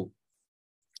so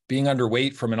being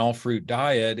underweight from an all fruit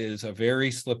diet is a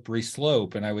very slippery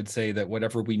slope. And I would say that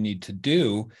whatever we need to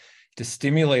do to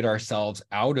stimulate ourselves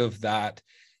out of that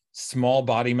small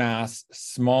body mass,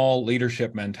 small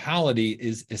leadership mentality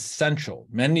is essential.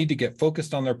 Men need to get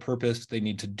focused on their purpose. They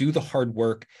need to do the hard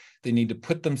work. They need to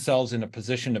put themselves in a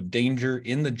position of danger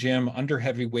in the gym, under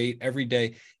heavy weight every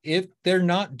day. If they're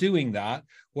not doing that,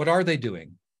 what are they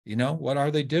doing? What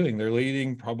are they doing? They're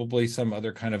leading probably some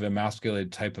other kind of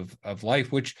emasculated type of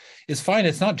life, which is fine.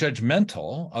 It's not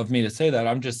judgmental of me to say that.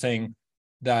 I'm just saying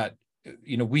that,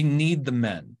 we need the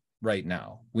men right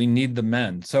now. We need the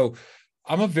men. So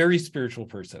I'm a very spiritual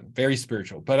person, very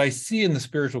spiritual, but I see in the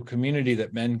spiritual community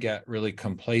that men get really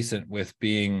complacent with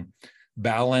being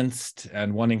balanced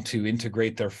and wanting to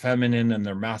integrate their feminine and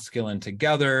their masculine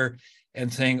together,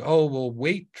 and saying, oh, well,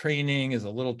 weight training is a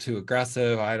little too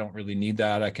aggressive. I don't really need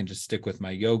that. I can just stick with my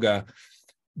yoga.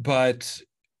 But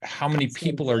how many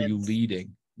people are you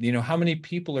leading? How many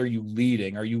people are you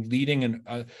leading? Are you leading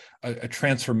a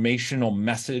transformational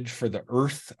message for the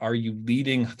earth? Are you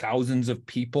leading thousands of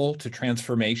people to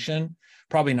transformation?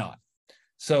 Probably not.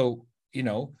 So,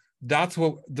 that's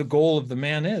what the goal of the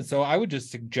man is. So I would just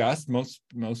suggest most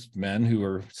men who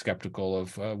are skeptical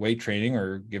of weight training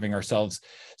or giving ourselves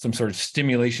some sort of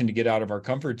stimulation to get out of our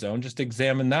comfort zone, just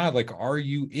examine that. Like, are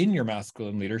you in your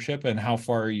masculine leadership, and how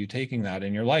far are you taking that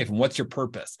in your life? And what's your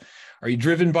purpose? Are you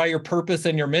driven by your purpose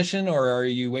and your mission, or are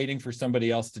you waiting for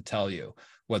somebody else to tell you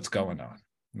what's going on?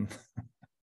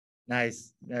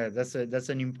 Nice. Yeah, that's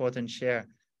an important share.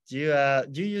 Do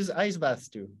you use ice baths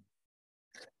too?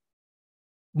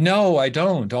 No, I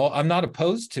don't. I'm not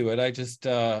opposed to it. I just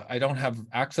I don't have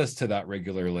access to that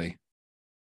regularly.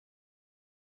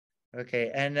 Okay,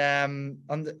 and I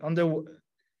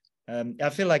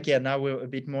feel like now we're a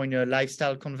bit more in a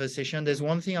lifestyle conversation. There's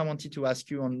one thing I wanted to ask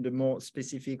you on the more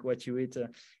specific what you eat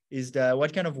is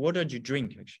what kind of water do you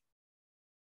drink? Actually?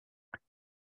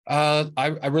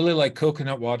 I really like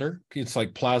coconut water. It's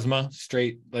like plasma,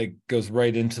 straight, like goes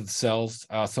right into the cells.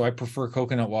 So I prefer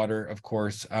coconut water, of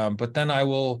course. But then I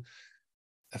will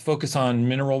focus on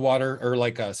mineral water, or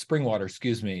like spring water,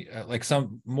 excuse me, like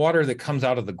some water that comes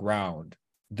out of the ground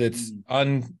that's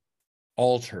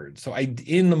unaltered. So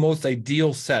in the most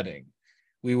ideal setting,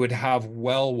 we would have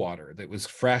well water that was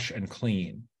fresh and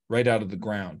clean right out of the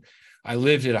ground. I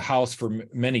lived in a house for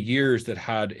many years that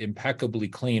had impeccably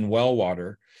clean well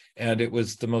water, and it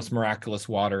was the most miraculous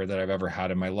water that I've ever had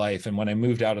in my life. And when I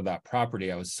moved out of that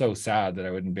property, I was so sad that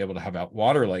I wouldn't be able to have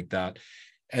water like that.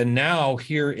 And now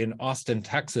here in Austin,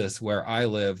 Texas, where I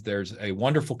live, there's a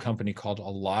wonderful company called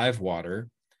Alive Water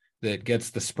that gets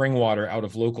the spring water out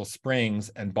of local springs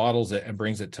and bottles it and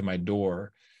brings it to my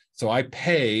door. So I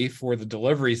pay for the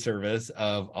delivery service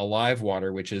of Alive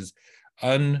Water, which is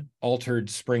unaltered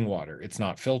spring water. It's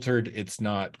not filtered, it's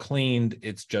not cleaned,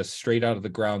 it's just straight out of the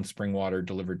ground spring water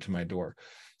delivered to my door.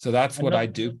 So that's what I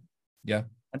do. Yeah.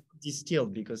 And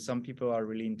distilled, because some people are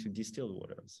really into distilled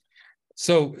waters.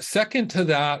 So second to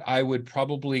that, I would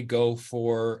probably go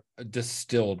for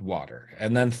distilled water.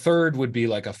 And then third would be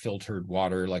like a filtered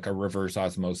water, like a reverse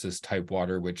osmosis type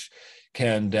water, which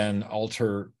can then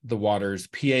alter the water's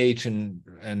pH.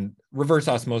 And reverse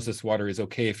osmosis water is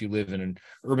okay if you live in an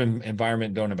urban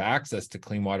environment, don't have access to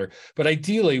clean water. But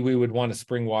ideally, we would want a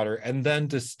spring water and then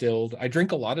distilled. I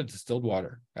drink a lot of distilled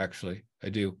water, actually. I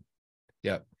do.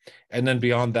 Yeah. And then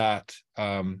beyond that,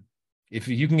 if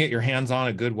you can get your hands on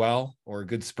a good well or a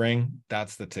good spring,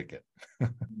 that's the ticket.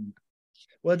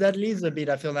 Well, that leads a bit,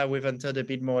 I feel like we've entered a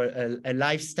bit more a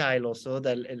lifestyle also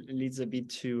that leads a bit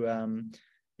to,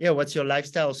 yeah, what's your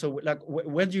lifestyle? So like,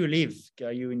 where do you live?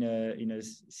 Are you in a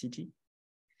city?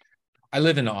 I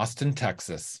live in Austin,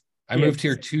 Texas. I moved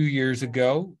here 2 years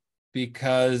ago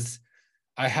because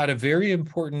I had a very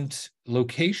important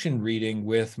location reading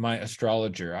with my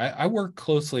astrologer. I work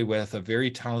closely with a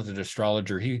very talented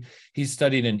astrologer. He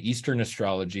studied in Eastern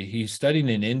astrology. He studied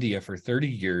in India for 30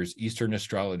 years, Eastern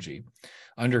astrology,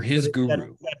 under his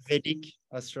guru. Vedic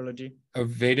astrology?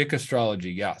 Vedic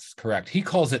astrology, yes, correct. He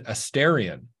calls it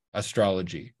Asterian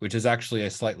astrology, which is actually a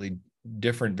slightly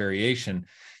different variation.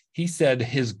 He said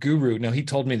his guru, now he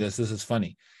told me this is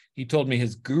funny. He told me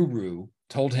his guru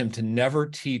told him to never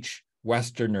teach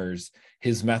Westerners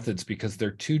his methods because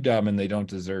they're too dumb and they don't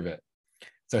deserve it.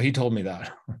 So he told me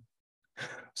that.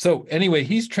 So anyway,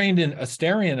 he's trained in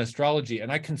Asterian astrology,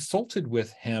 and I consulted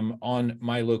with him on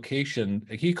my location.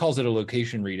 He calls it a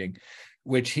location reading,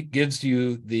 which gives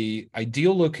you the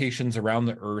ideal locations around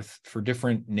the earth for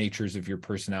different natures of your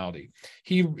personality.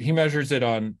 He measures it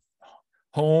on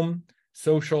home,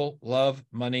 social, love,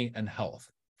 money, and health.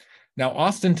 Now,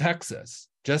 Austin, Texas,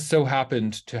 just so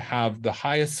happened to have the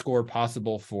highest score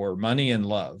possible for money and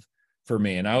love for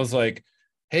me. And I was like,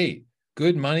 hey,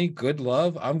 good money, good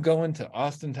love, I'm going to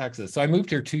Austin, Texas. So I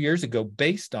moved here 2 years ago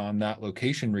based on that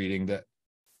location reading that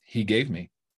he gave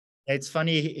me. It's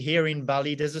funny, here in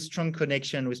Bali, there's a strong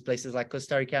connection with places like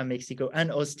Costa Rica, Mexico,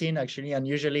 and Austin, actually. And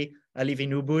usually I live in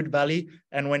Ubud, Bali.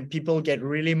 And when people get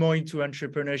really more into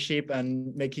entrepreneurship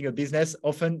and making a business,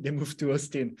 often they move to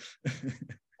Austin.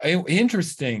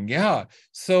 Interesting. Yeah.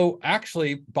 So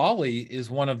actually, Bali is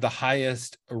one of the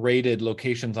highest rated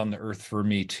locations on the earth for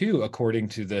me too, according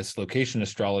to this location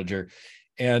astrologer.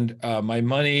 And my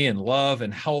money and love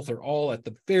and health are all at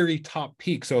the very top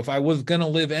peak. So if I was going to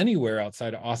live anywhere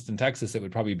outside of Austin, Texas, it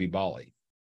would probably be Bali.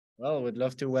 Well, we'd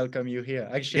love to welcome you here.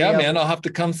 Actually, yeah, man, I'll have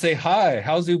to come say hi.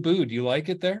 How's Ubud? Do you like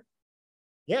it there?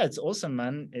 Yeah, it's awesome,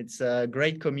 man. It's a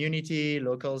great community.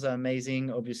 Locals are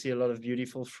amazing. Obviously, a lot of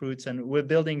beautiful fruits. And we're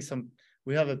building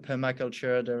we have a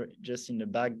permaculture there just in the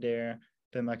back there,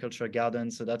 permaculture garden.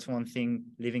 So that's one thing,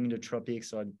 living in the tropics.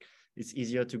 So it's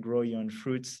easier to grow your own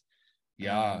fruits.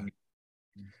 Yeah,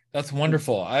 that's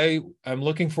wonderful. I'm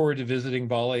looking forward to visiting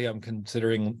Bali. I'm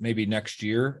considering maybe next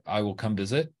year I will come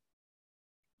visit.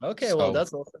 Okay, well,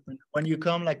 that's awesome. When you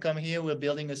come here, we're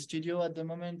building a studio at the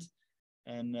moment.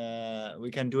 And we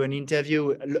can do an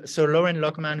interview. So Lauren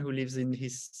Lockman, who lives in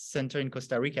his center in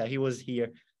Costa Rica, he was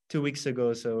here 2 weeks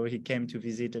ago. So he came to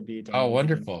visit a bit. Oh,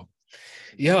 wonderful.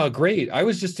 Yeah, great. I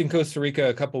was just in Costa Rica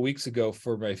a couple of weeks ago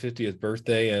for my 50th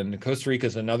birthday. And Costa Rica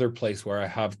is another place where I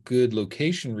have good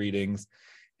location readings.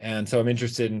 And so I'm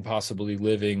interested in possibly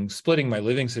splitting my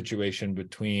living situation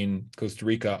between Costa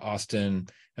Rica, Austin,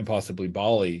 and possibly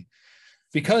Bali.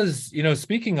 Because,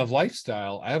 speaking of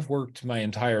lifestyle, I've worked my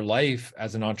entire life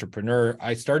as an entrepreneur.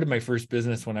 I started my first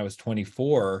business when I was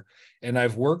 24, and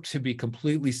I've worked to be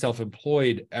completely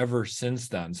self-employed ever since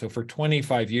then. So for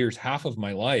 25 years, half of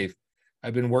my life,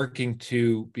 I've been working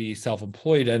to be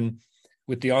self-employed. And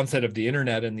with the onset of the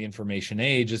internet and the information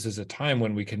age, this is a time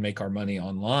when we can make our money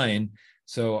online.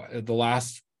 So the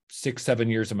last 6-7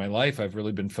 years of my life, I've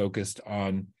really been focused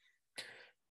on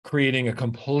creating a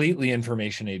completely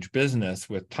information age business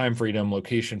with time freedom,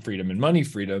 location freedom, and money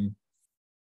freedom,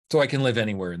 so I can live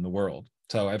anywhere in the world.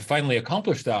 So I've finally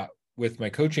accomplished that with my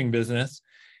coaching business.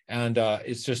 And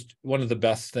it's just one of the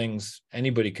best things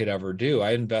anybody could ever do.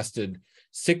 I invested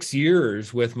 6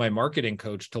 years with my marketing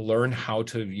coach to learn how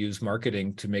to use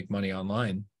marketing to make money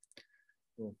online.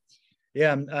 Cool.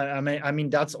 Yeah, I mean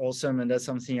that's awesome, and that's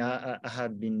something I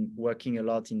had been working a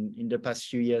lot in the past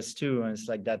few years too. And it's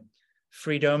like that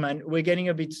freedom, and we're getting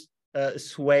a bit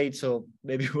swayed, so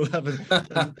maybe we'll have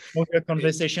a longer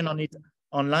conversation on it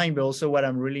online. But also, what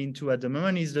I'm really into at the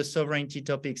moment is the sovereignty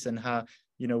topics and how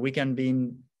we can be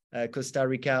in Costa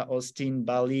Rica, Austin,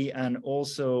 Bali, and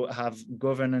also have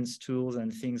governance tools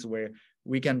and things where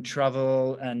we can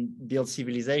travel and build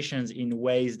civilizations in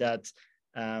ways that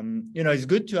it's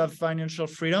good to have financial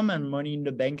freedom and money in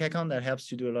the bank account that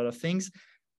helps you do a lot of things.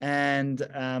 And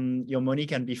your money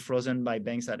can be frozen by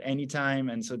banks at any time.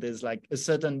 And so there's like a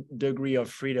certain degree of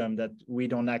freedom that we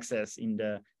don't access in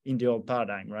the old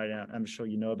paradigm, right? I'm sure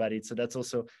you know about it. So that's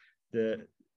also the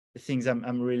things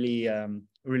I'm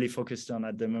really focused on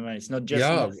at the moment. It's not just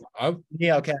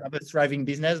okay, have a thriving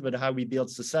business, but how we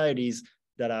build societies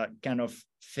that are kind of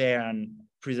fair and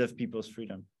preserve people's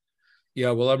freedom.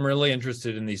 Yeah, well, I'm really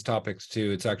interested in these topics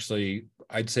too. It's actually,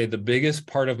 I'd say the biggest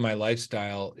part of my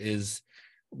lifestyle is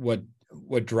what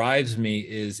drives me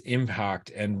is impact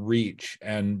and reach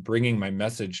and bringing my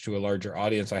message to a larger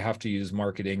audience. I have to use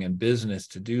marketing and business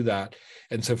to do that.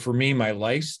 And so for me, my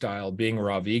lifestyle, being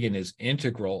raw vegan, is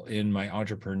integral in my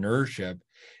entrepreneurship.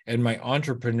 And my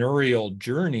entrepreneurial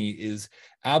journey is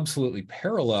absolutely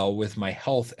parallel with my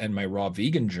health and my raw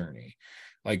vegan journey.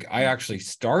 Like, I actually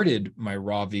started my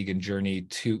raw vegan journey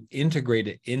to integrate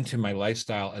it into my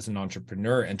lifestyle as an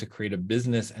entrepreneur and to create a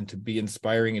business and to be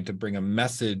inspiring and to bring a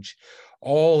message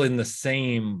all in the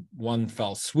same one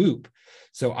fell swoop.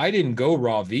 So I didn't go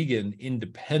raw vegan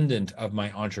independent of my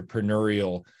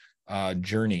entrepreneurial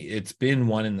journey. It's been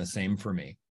one and the same for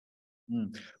me.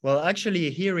 Well,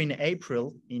 actually, here in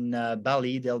April in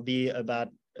Bali, there'll be about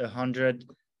 100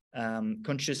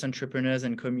 conscious entrepreneurs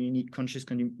and conscious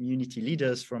community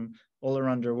leaders from all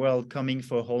around the world coming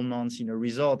for whole months in a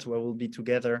resort where we'll be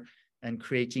together and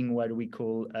creating what we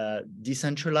call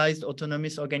decentralized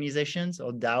autonomous organizations,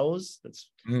 or DAOs.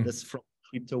 That's from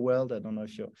crypto world. I don't know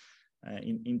if you're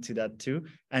into that too.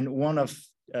 And one of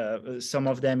some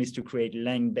of them is to create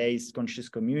land-based conscious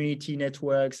community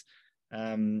networks,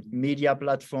 media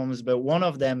platforms. But one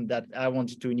of them that I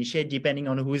wanted to initiate, depending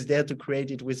on who's there to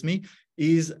create it with me,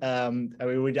 is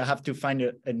we would have to find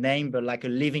a name, but like a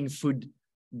living food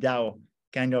DAO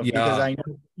kind of, because I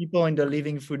know people in the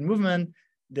living food movement,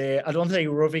 I don't say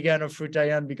raw vegan or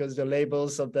fruitarian because the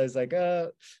labels sometimes like,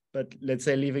 but let's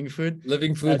say living food.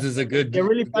 Living foods is a good, they're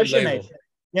really passionate. Label.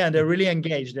 Yeah, they're really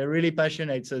engaged. They're really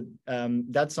passionate. So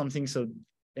that's something. So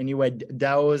anyway,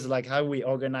 DAOs, like how we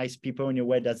organize people in a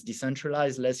way that's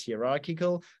decentralized, less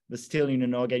hierarchical, but still in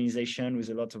an organization with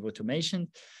a lot of automation.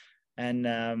 And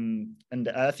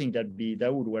I think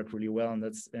that would work really well. And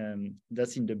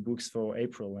that's in the books for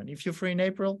April. And if you're free in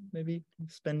April, maybe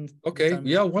spend. Okay.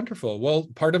 Yeah. Wonderful. Well,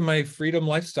 part of my freedom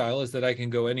lifestyle is that I can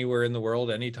go anywhere in the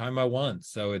world anytime I want.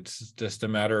 So it's just a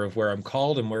matter of where I'm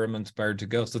called and where I'm inspired to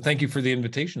go. So thank you for the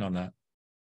invitation on that.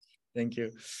 Thank you.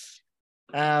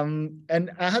 And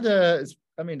I had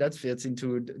that fits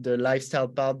into the lifestyle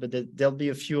part, but there'll be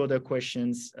a few other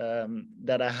questions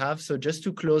that I have. So just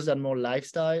to close that more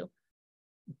lifestyle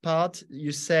part,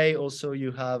 you say also you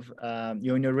have,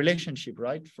 you're in a relationship,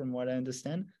 right? From what I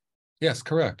understand. Yes,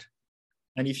 correct.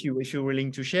 And if you're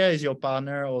willing to share, is your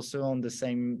partner also on the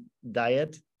same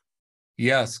diet?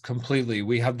 Yes, completely.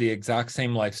 We have the exact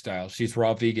same lifestyle. She's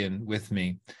raw vegan with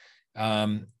me.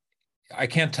 I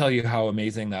can't tell you how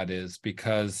amazing that is,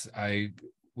 because I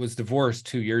was divorced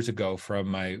 2 years ago from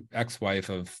my ex-wife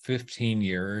of 15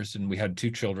 years, and we had 2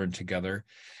 children together.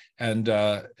 And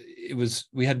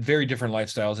we had very different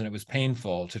lifestyles, and it was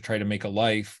painful to try to make a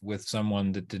life with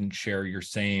someone that didn't share your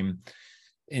same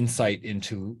insight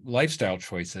into lifestyle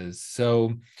choices.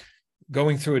 So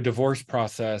going through a divorce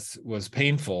process was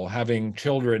painful. Having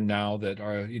children now that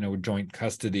are, joint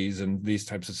custodies and these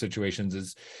types of situations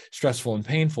is stressful and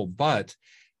painful. But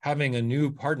having a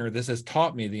new partner, this has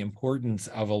taught me the importance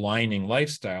of aligning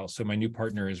lifestyle. So my new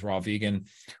partner is raw vegan.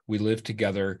 We live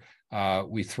together.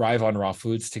 We thrive on raw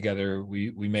foods together.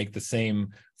 We make the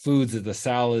same foods, the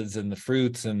salads and the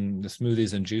fruits and the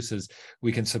smoothies and juices.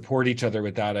 We can support each other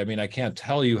with that. I mean, I can't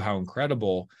tell you how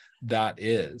incredible that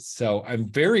is. So I'm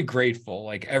very grateful,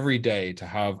 like every day, to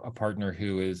have a partner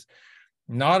who is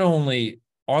not only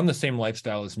on the same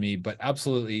lifestyle as me, but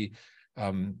absolutely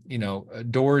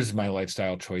adores my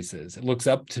lifestyle choices. It looks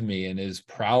up to me and is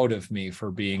proud of me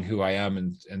for being who I am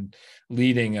and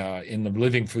leading in the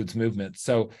Living Foods movement.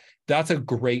 So that's a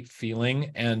great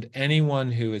feeling. And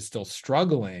anyone who is still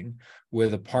struggling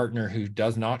with a partner who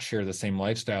does not share the same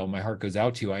lifestyle, my heart goes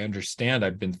out to you. I understand.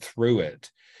 I've been through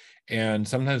it. And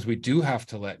sometimes we do have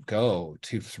to let go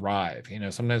to thrive.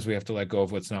 Sometimes we have to let go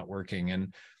of what's not working.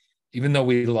 And even though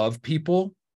we love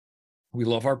people, we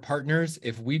love our partners,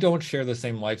 if we don't share the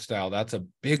same lifestyle, that's a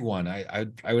big one. I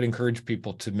would encourage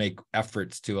people to make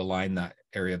efforts to align that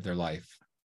area of their life.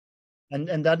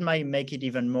 And that might make it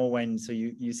even more when, so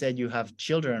you said you have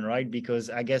children, right? Because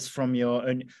I guess from your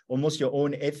own, almost your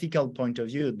own ethical point of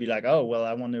view, it'd be like, oh, well,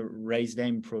 I want to raise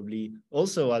them probably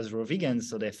also as raw vegans,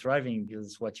 so they're thriving because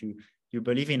it's what you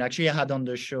believe in. Actually, I had on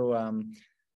the show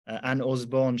Anne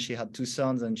Osborne. She had 2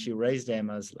 sons and she raised them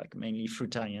as like mainly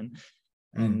fruitarian.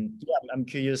 And yeah, I'm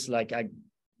curious, like,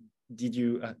 did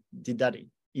that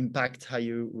impact how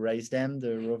you raised them,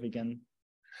 the raw vegan?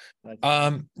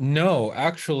 No,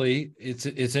 actually,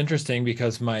 it's interesting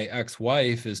because my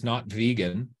ex-wife is not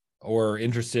vegan or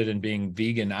interested in being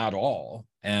vegan at all,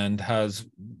 and has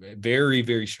very,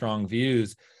 very strong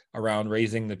views around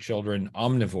raising the children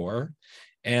omnivore.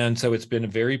 And so it's been a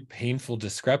very painful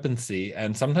discrepancy.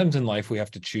 And sometimes in life, we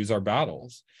have to choose our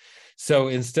battles. So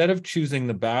instead of choosing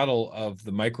the battle of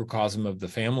the microcosm of the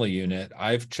family unit,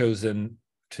 I've chosen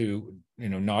to,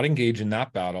 not engage in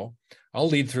that battle. I'll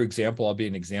lead through example. I'll be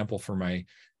an example for my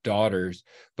daughters,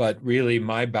 but really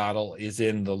my battle is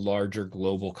in the larger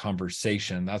global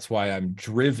conversation. That's why I'm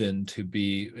driven to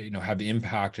be, have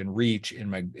impact and reach in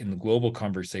the global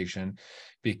conversation,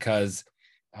 because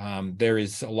there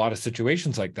is a lot of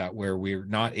situations like that where we're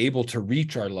not able to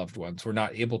reach our loved ones. We're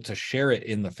not able to share it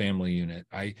in the family unit.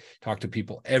 I talk to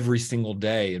people every single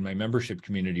day in my membership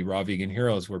community, Raw Vegan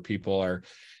Heroes, where people are,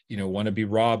 want to be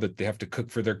raw, but they have to cook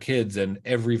for their kids, and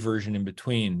every version in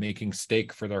between, making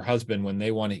steak for their husband when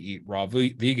they want to eat raw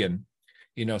vegan.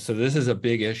 So this is a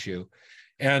big issue.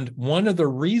 And one of the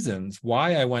reasons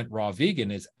why I went raw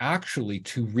vegan is actually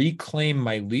to reclaim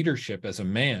my leadership as a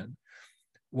man.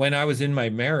 When I was in my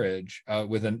marriage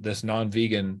with this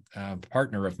non-vegan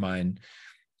partner of mine,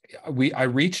 I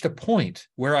reached a point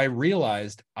where I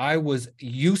realized I was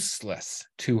useless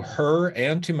to her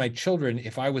and to my children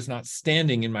if I was not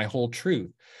standing in my whole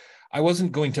truth. I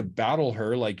wasn't going to battle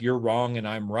her like you're wrong and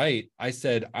I'm right. I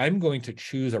said, I'm going to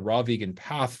choose a raw vegan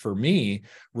path for me,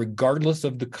 regardless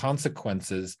of the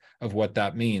consequences of what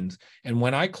that means. And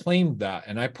when I claimed that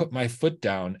and I put my foot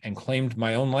down and claimed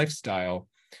my own lifestyle,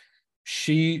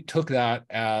 she took that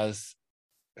as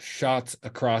shots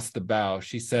across the bow.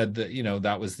 She said that,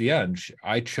 that was the end.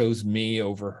 I chose me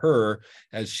over her,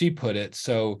 as she put it.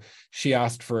 So she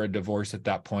asked for a divorce at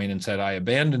that point and said, I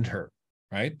abandoned her,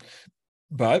 right?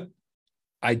 But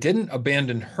I didn't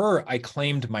abandon her. I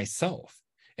claimed myself.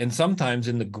 And sometimes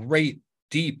in the great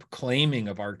deep claiming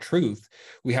of our truth,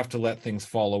 we have to let things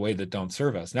fall away that don't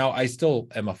serve us. Now, I still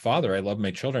am a father. I love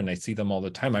my children. I see them all the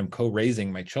time. I'm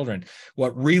co-raising my children.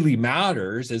 What really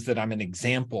matters is that I'm an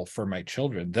example for my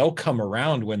children. They'll come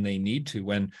around when they need to,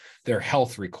 when their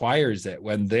health requires it,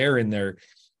 when they're in their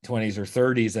 20s or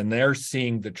 30s and they're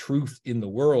seeing the truth in the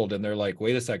world and they're like,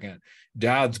 wait a second,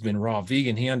 dad's been raw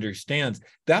vegan, he understands.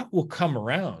 That will come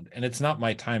around, and it's not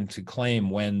my time to claim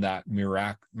when that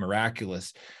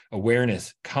miraculous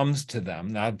awareness comes to them.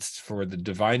 That's for the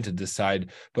divine to decide,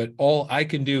 but all I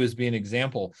can do is be an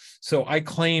example. So I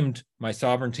claimed my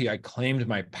sovereignty, I claimed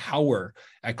my power,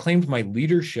 I claimed my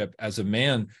leadership as a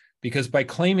man, because by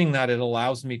claiming that, it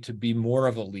allows me to be more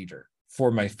of a leader for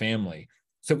my family.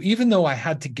 So even though I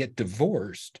had to get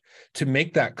divorced to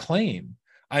make that claim,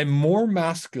 I'm more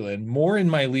masculine, more in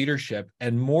my leadership,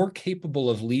 and more capable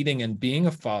of leading and being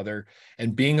a father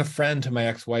and being a friend to my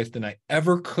ex-wife than I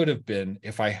ever could have been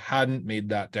if I hadn't made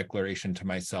that declaration to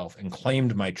myself and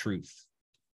claimed my truth.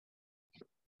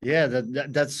 Yeah,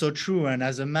 that's so true. And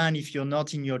as a man, if you're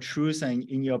not in your truth and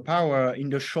in your power, in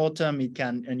the short term, it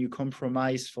can, and you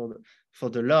compromise for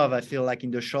the love. I feel like in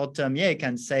the short term, yeah, it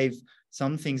can save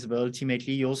some things, but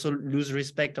ultimately you also lose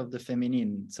respect of the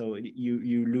feminine. So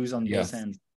you lose on both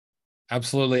ends.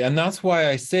 Absolutely. And that's why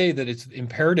I say that it's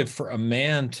imperative for a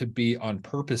man to be on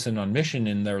purpose and on mission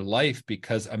in their life,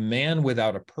 because a man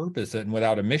without a purpose and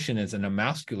without a mission is an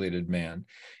emasculated man.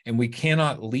 And we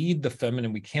cannot lead the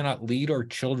feminine. We cannot lead our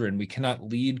children. We cannot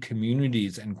lead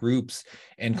communities and groups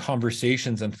and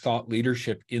conversations and thought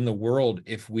leadership in the world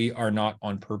if we are not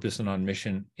on purpose and on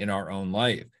mission in our own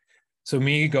life. So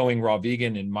me going raw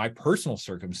vegan in my personal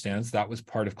circumstance, that was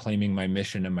part of claiming my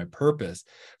mission and my purpose.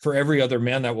 For every other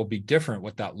man, that will be different,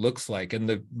 what that looks like. And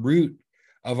the root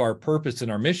of our purpose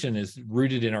and our mission is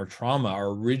rooted in our trauma, our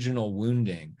original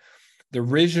wounding. The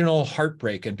original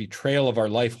heartbreak and betrayal of our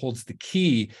life holds the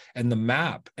key and the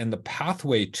map and the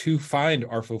pathway to find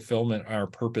our fulfillment, our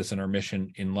purpose, and our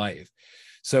mission in life.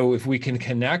 So if we can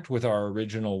connect with our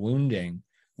original wounding,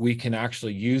 we can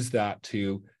actually use that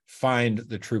to find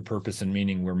the true purpose and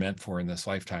meaning we're meant for in this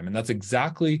lifetime. And that's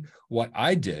exactly what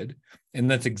I did. And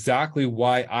that's exactly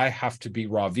why I have to be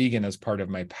raw vegan as part of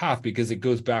my path, because it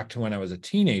goes back to when I was a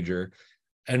teenager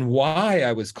and why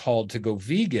I was called to go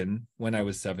vegan when I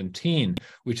was 17,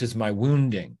 which is my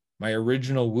wounding. My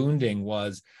original wounding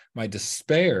was my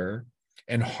despair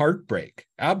and heartbreak,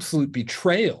 absolute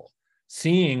betrayal,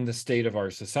 seeing the state of our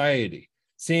society,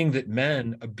 seeing that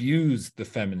men abuse the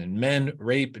feminine, men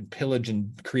rape and pillage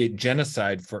and create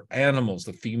genocide for animals,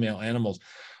 the female animals.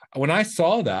 When I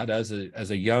saw that as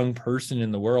a young person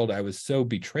in the world, I was so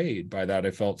betrayed by that.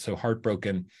 I felt so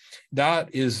heartbroken.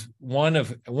 That is one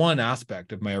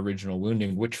aspect of my original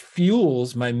wounding, which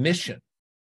fuels my mission.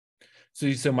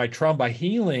 So my trauma, by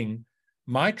healing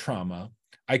my trauma,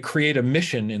 I create a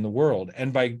mission in the world.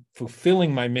 And by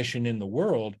fulfilling my mission in the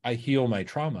world, I heal my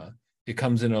trauma. It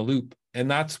comes in a loop. And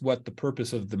that's what the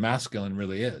purpose of the masculine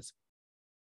really is.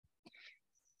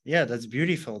 Yeah, that's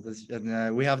beautiful.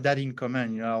 We have that in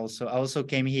common. I also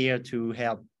came here to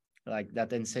help like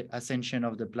that ascension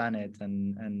of the planet,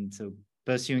 and so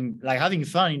pursuing, like having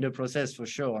fun in the process for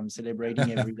sure. I'm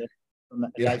celebrating every day.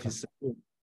 Yeah. Life is so cool,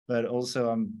 but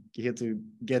also I'm here to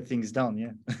get things done.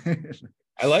 Yeah.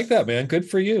 I like that, man. Good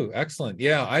for you. Excellent.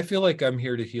 Yeah, I feel like I'm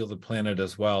here to heal the planet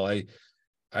as well.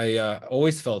 I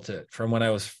always felt it from when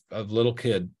I was a little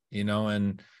kid,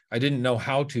 and I didn't know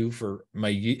how to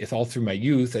all through my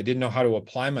youth. I didn't know how to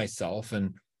apply myself,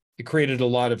 and it created a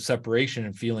lot of separation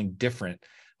and feeling different,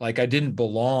 like I didn't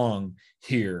belong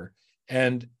here.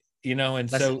 And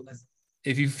so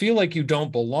if you feel like you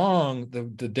don't belong,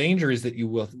 the danger is that you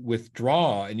will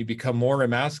withdraw and you become more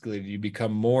emasculated, you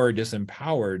become more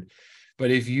disempowered.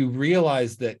 But if you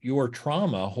realize that your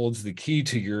trauma holds the key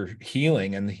to your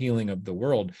healing and the healing of the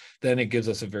world, then it gives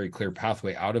us a very clear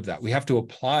pathway out of that. We have to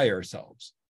apply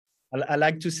ourselves. I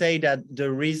like to say that the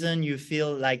reason you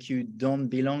feel like you don't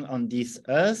belong on this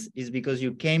earth is because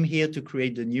you came here to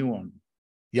create the new one.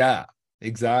 Yeah,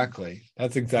 exactly.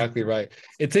 That's exactly right.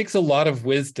 It takes a lot of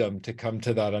wisdom to come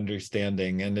to that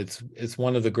understanding. And it's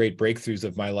one of the great breakthroughs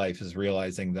of my life, is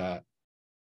realizing that.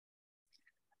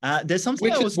 There's something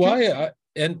which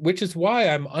is why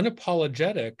I'm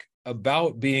unapologetic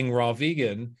about being raw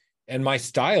vegan and my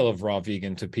style of raw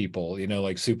vegan to people,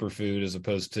 like superfood as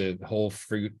opposed to whole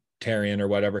fruitarian or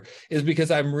whatever, is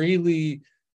because I'm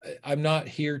not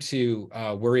here to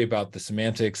worry about the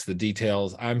semantics, the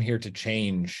details. I'm here to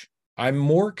change. I'm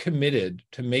more committed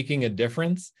to making a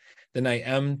difference than I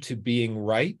am to being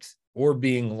right or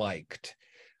being liked.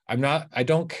 I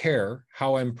don't care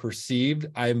how I'm perceived.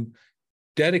 I'm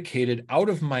dedicated out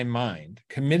of my mind,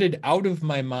 committed out of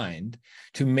my mind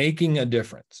to making a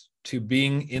difference, to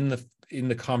being in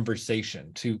the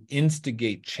conversation, to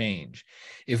instigate change.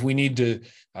 If we need to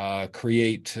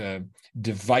create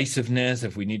divisiveness,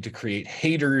 if we need to create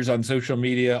haters on social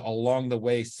media along the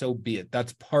way, so be it.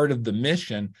 That's part of the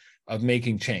mission of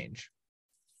making change.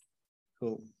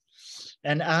 Cool.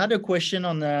 And I had a question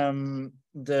on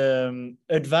the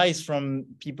advice from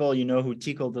people, who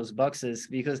tick all those boxes,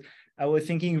 because I was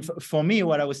thinking, for me,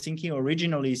 what I was thinking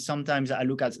originally, sometimes I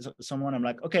look at someone, I'm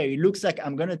like, okay, it looks like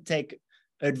I'm going to take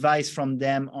advice from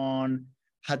them on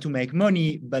how to make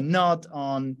money, but not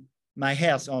on my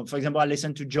health. Or, for example, I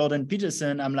listen to Jordan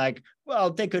Peterson. I'm like, well,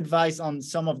 I'll take advice on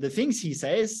some of the things he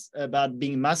says about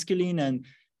being masculine and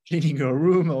cleaning your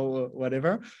room or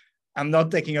whatever. I'm not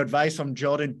taking advice from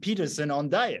Jordan Peterson on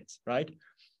diet, right?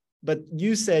 But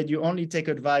you said you only take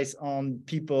advice on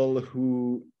people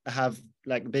who have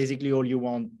like basically all you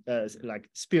want, like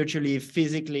spiritually,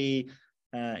 physically,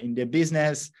 in their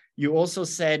business. You also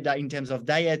said that in terms of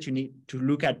diet, you need to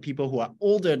look at people who are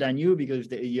older than you, because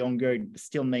the younger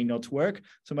still may not work.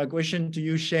 So my question to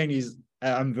you, Shane, is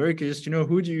I'm very curious to know,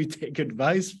 who do you take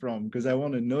advice from? Because I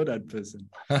want to know that person.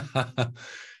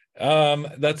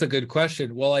 That's a good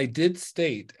question. Well, I did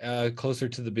state closer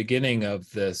to the beginning of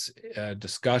this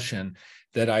discussion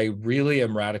that I really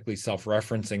am radically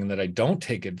self-referencing and that I don't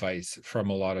take advice from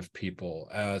a lot of people.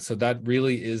 So that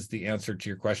really is the answer to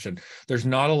your question. There's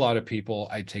not a lot of people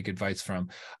I take advice from.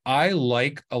 I,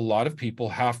 like a lot of people,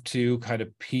 have to kind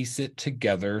of piece it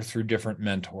together through different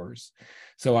mentors.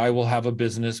 So I will have a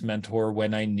business mentor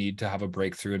when I need to have a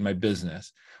breakthrough in my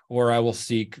business, or I will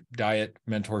seek diet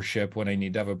mentorship when I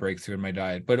need to have a breakthrough in my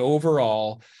diet. But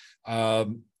overall,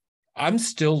 I'm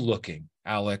still looking.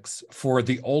 Alex, for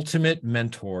the ultimate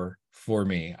mentor for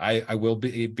me. I will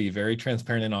be very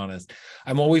transparent and honest.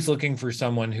 I'm always looking for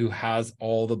someone who has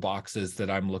all the boxes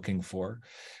that I'm looking for.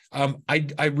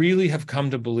 I really have come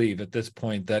to believe at this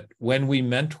point that when we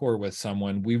mentor with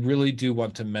someone, we really do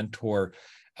want to mentor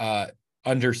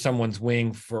under someone's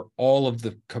wing for all of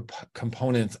the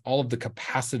components, all of the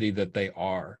capacity that they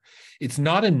are. It's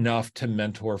not enough to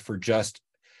mentor for just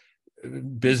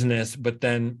business, but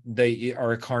then they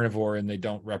are a carnivore and they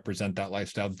don't represent that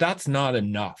lifestyle. That's not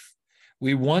enough.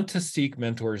 We want to seek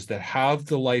mentors that have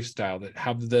the lifestyle, that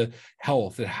have the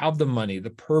health, that have the money,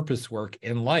 the purpose work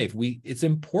in life. It's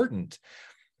important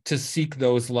to seek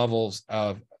those levels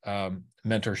of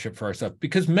mentorship for ourselves,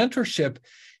 because mentorship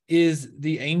is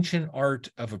the ancient art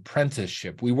of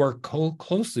apprenticeship. We work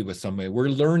closely with somebody. We're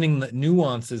learning the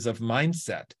nuances of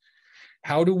mindset.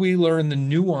 How do we learn the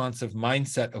nuance of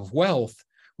mindset of wealth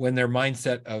when their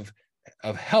mindset of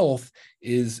health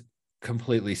is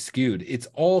completely skewed? It's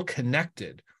all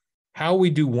connected. How we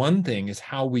do one thing is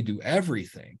how we do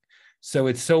everything. So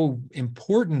it's so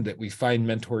important that we find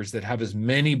mentors that have as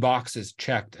many boxes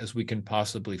checked as we can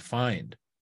possibly find.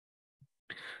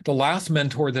 The last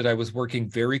mentor that I was working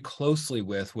very closely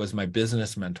with was my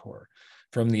business mentor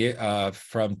from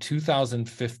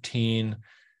 2015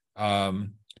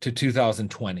 to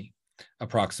 2020,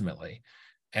 approximately.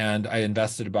 And I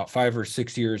invested about 5 or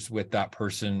 6 years with that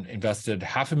person, invested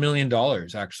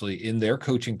 $500,000 actually in their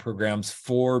coaching programs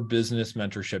for business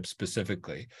mentorship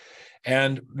specifically.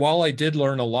 And while I did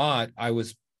learn a lot, I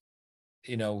was,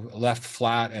 left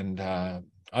flat and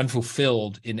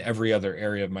unfulfilled in every other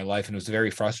area of my life. And it was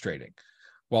very frustrating.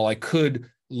 While I could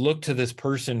look to this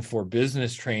person for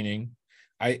business training,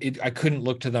 I couldn't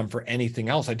look to them for anything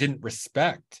else. I didn't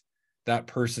respect that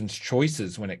person's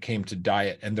choices when it came to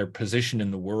diet and their position in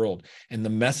the world and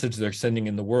the message they're sending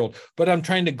in the world. But I'm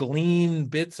trying to glean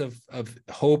bits of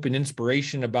hope and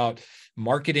inspiration about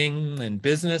marketing and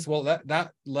business. Well,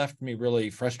 that left me really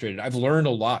frustrated. I've learned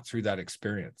a lot through that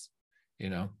experience,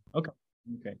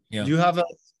 Okay. Yeah. Do you have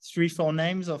 3-4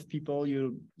 names of people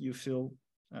you feel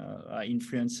are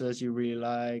influencers you really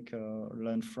like or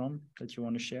learn from that you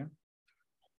want to share?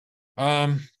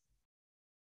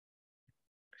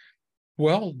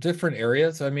 Well, different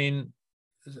areas. I mean,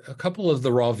 a couple of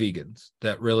the raw vegans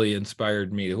that really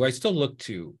inspired me, who I still look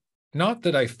to, not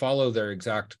that I follow their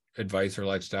exact advice or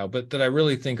lifestyle, but that I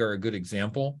really think are a good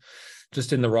example.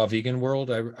 Just in the raw vegan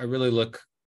world, I really look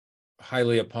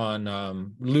highly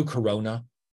upon Lou Corona.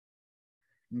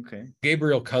 Okay.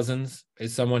 Gabriel Cousins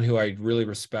is someone who I really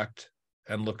respect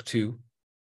and look to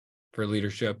for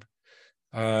leadership.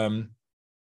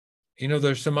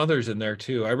 There's some others in there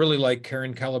too. I really like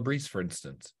Karen Calabrese, for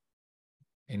instance.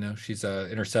 She's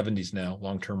in her 70s now,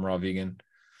 long-term raw vegan.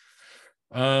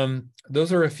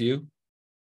 Those are a few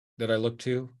that I look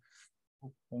to.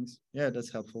 Thanks. Yeah,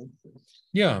 that's helpful.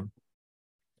 Yeah.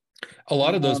 A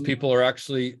lot of those people are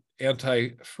actually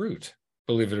anti-fruit,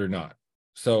 believe it or not.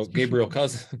 So Gabriel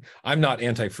Cousins, I'm not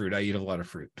anti-fruit. I eat a lot of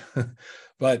fruit.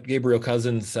 But Gabriel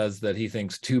Cousins says that he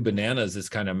thinks 2 bananas is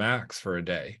kind of max for a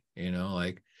day,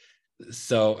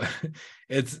 So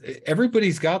it's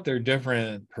everybody's got their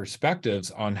different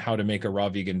perspectives on how to make a raw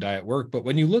vegan diet work. But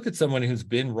when you look at someone who's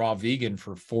been raw vegan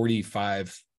for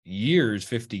 45 years,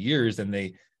 50 years, and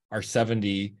they are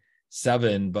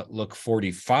 77, but look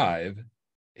 45,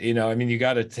 you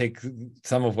got to take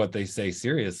some of what they say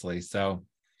seriously. So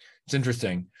it's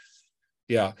interesting.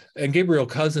 Yeah. And Gabriel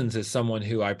Cousins is someone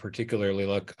who I particularly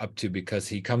look up to because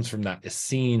he comes from that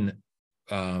Essene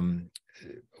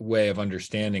way of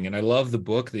understanding. And I love the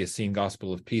book, The Essene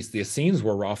Gospel of Peace. The Essenes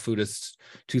were raw foodists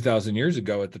 2,000 years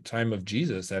ago at the time of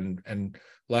Jesus and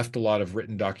left a lot of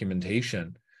written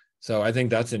documentation. So I think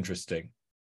that's interesting.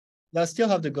 I still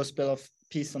have the Gospel of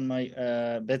Peace on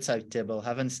my bedside table.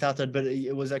 Haven't started, but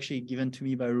it was actually given to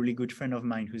me by a really good friend of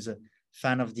mine who's a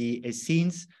fan of the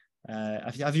Essenes.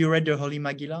 Have you read the Holy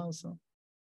Magillah also?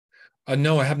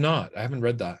 No, I have not. I haven't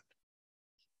read that.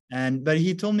 But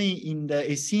he told me in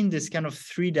the Essene, there's kind of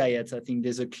 3 diets. I think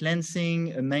there's a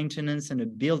cleansing, a maintenance, and a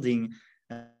building.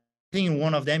 I think in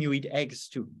one of them you eat eggs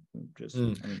too.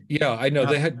 Yeah, I know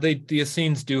the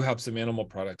Essenes do have some animal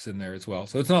products in there as well.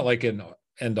 So it's not like an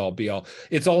end all be all.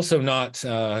 It's also not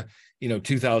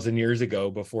 2,000 years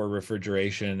ago before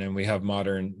refrigeration, and we have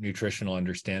modern nutritional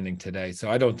understanding today. So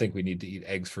I don't think we need to eat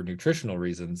eggs for nutritional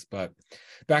reasons, but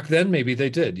back then maybe they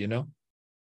did,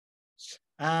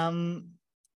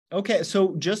 Okay,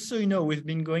 so just so you know, we've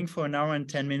been going for 1 hour and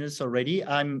 10 minutes already.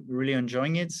 I'm really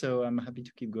enjoying it, so I'm happy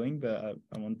to keep going, but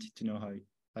I wanted to know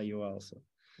how you are also.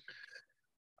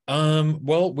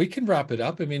 Well, we can wrap it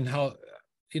up. I mean,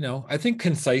 I think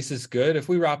concise is good. If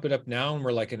we wrap it up now and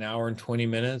we're like an hour and 20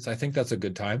 minutes, I think that's a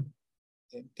good time.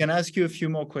 Can I ask you a few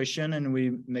more questions and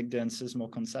we make the answers more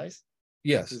concise?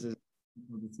 Yes. The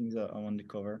things I want to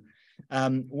cover.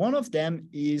 One of them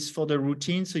is for the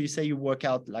routine. So you say you work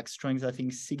out like strength, I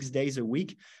think 6 days a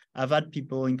week. I've had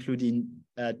people including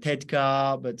Ted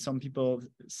Carr, but some people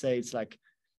say it's like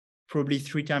probably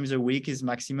 3 times a week is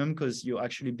maximum because you're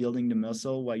actually building the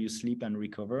muscle while you sleep and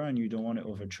recover and you don't want to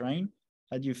overtrain.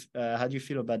 How do you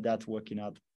feel about that, working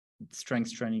out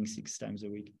strength training 6 times a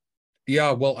week?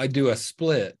 Yeah, well, I do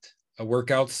a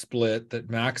workout split that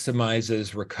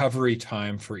maximizes recovery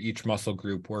time for each muscle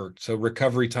group worked. So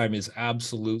recovery time is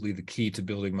absolutely the key to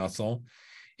building muscle.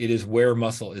 It is where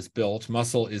muscle is built.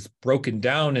 Muscle is broken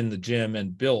down in the gym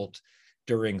and built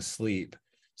during sleep.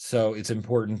 So it's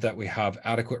important that we have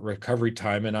adequate recovery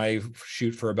time. And I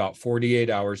shoot for about 48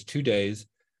 hours, 2 days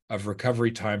of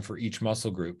recovery time for each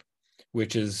muscle group,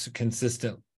 which is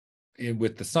consistent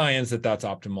with the science that's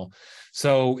optimal.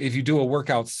 So if you do a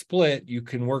workout split, you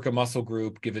can work a muscle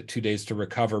group, give it 2 days to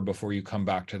recover before you come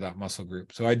back to that muscle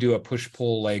group. So I do a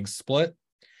push-pull leg split.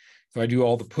 So I do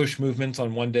all the push movements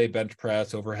on one day, bench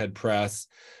press, overhead press,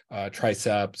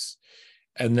 triceps.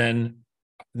 And then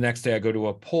the next day I go to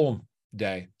a pull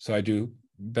day. So I do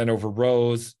bent over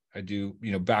rows. I do,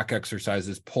 back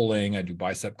exercises, pulling. I do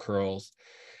bicep curls.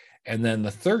 And then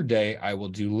the third day I will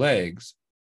do legs.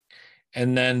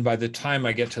 And then by the time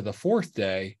I get to the fourth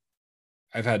day,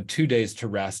 I've had 2 days to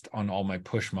rest on all my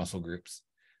push muscle groups.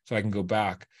 So I can go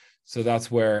back. So that's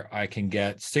where I can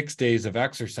get 6 days of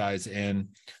exercise in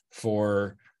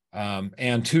for,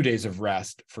 and 2 days of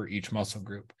rest for each muscle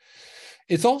group.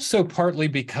 It's also partly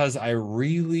because I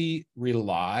really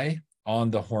rely on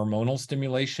the hormonal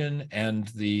stimulation and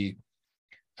the,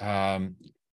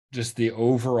 just the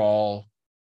overall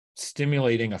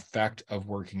stimulating effect of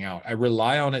working out. I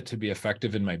rely on it to be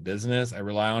effective in my business. I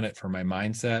rely on it for my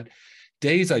mindset.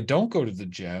 Days I don't go to the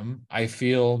gym, I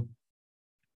feel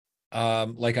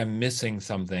like I'm missing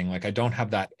something, like I don't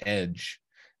have that edge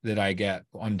that I get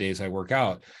on days I work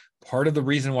out. Part of the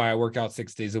reason why I work out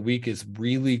 6 days a week is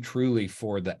really, truly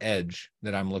for the edge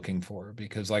that I'm looking for.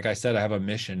 Because like I said, I have a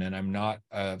mission and I'm not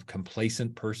a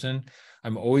complacent person.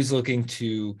 I'm always looking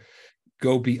to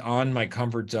go beyond my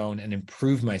comfort zone and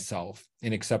improve myself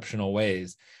in exceptional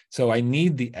ways. So I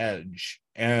need the edge.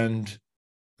 And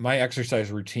my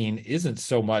exercise routine isn't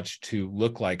so much to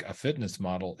look like a fitness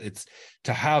model. It's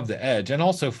to have the edge and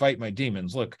also fight my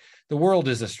demons. Look, the world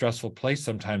is a stressful place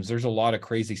sometimes. There's a lot of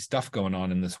crazy stuff going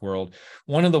on in this world.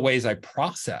 One of the ways I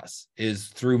process is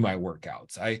through my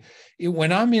workouts.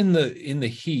 When I'm in the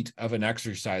heat of an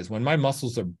exercise, when my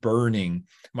muscles are burning,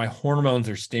 my hormones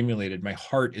are stimulated, my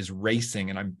heart is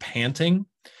racing and I'm panting,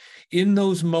 in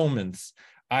those moments,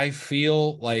 I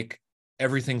feel like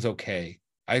everything's okay.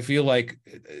 I feel like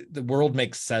the world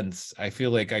makes sense. I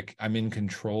feel like I'm in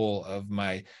control of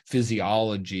my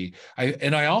physiology.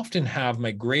 I often have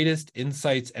my greatest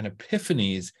insights and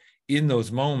epiphanies in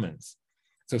those moments.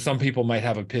 So some people might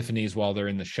have epiphanies while they're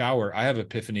in the shower. I have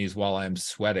epiphanies while I'm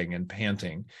sweating and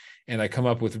panting. And I come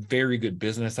up with very good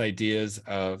business ideas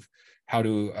of how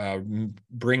to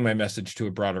bring my message to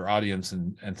a broader audience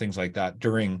and things like that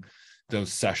during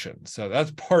those sessions. So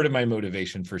that's part of my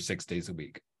motivation for 6 days a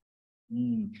week.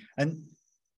 And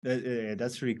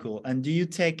that's really cool. And do you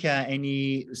take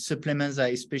any supplements,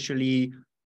 especially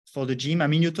for the gym? I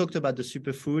mean, you talked about the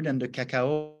superfood and the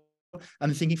cacao.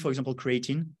 I'm thinking, for example,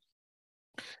 creatine.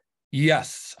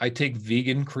 Yes, I take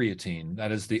vegan creatine.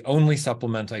 That is the only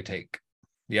supplement I take.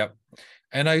 Yep.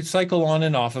 And I cycle on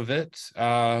and off of it.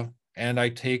 And I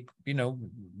take,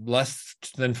 less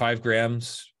than 5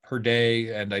 grams per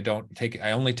day. And I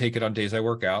only take it on days I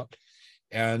work out.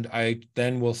 And I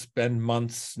then will spend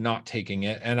months not taking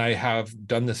it. And I have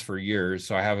done this for years.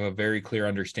 So I have a very clear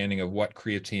understanding of what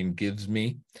creatine gives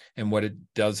me and what it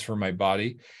does for my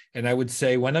body. And I would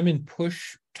say when I'm in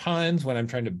push times, when I'm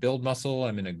trying to build muscle,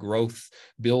 I'm in a growth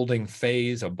building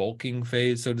phase, a bulking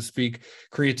phase, so to speak,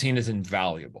 creatine is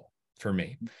invaluable for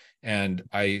me. And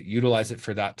I utilize it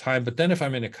for that time. But then if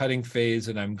I'm in a cutting phase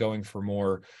and I'm going for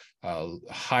more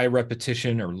high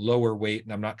repetition or lower weight,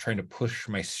 and I'm not trying to push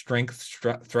my strength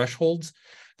thresholds,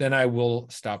 then I will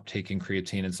stop taking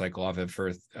creatine and cycle off it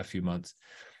for a few months.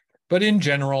 But in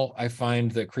general, I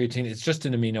find that creatine is just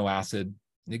an amino acid.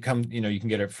 You can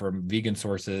get it from vegan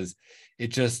sources. It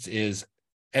just is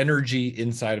energy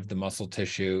inside of the muscle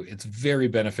tissue. It's very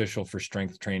beneficial for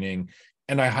strength training,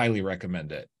 and I highly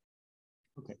recommend it.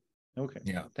 Okay.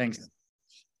 Yeah. Thanks.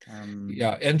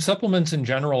 Yeah, and supplements in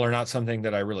general are not something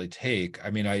that I really take. I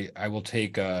mean, I will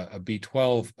take a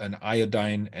B12, an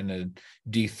iodine, and a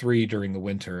D3 during the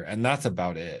winter, and that's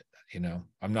about it.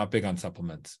 I'm not big on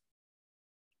supplements.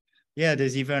 Yeah,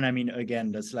 there's even, I mean,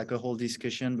 again, that's like a whole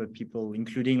discussion, but people,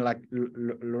 including like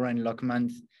Lauren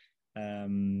Lockman,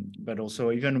 but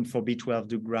also even for B12,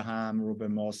 Doug Graham,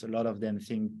 Robert Morse, a lot of them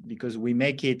think because we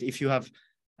make it, if you have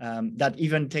that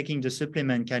even taking the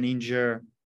supplement can injure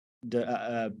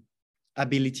the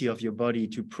ability of your body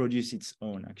to produce its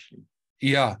own, actually.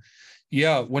 Yeah.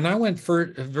 When I went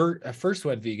first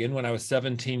went vegan when I was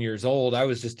 17 years old, I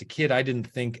was just a kid. I didn't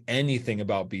think anything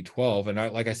about B12.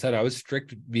 And like I said, I was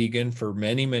strict vegan for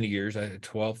many, many years. I had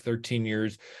 12, 13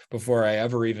 years before I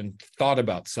ever even thought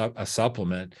about a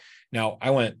supplement. Now, I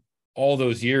went all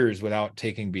those years without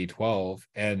taking B12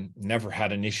 and never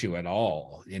had an issue at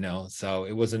all, so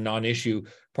it was a non-issue,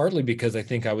 partly because I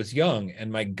think I was young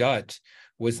and my gut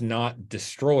was not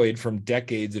destroyed from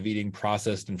decades of eating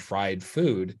processed and fried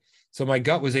food. So my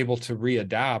gut was able to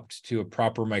readapt to a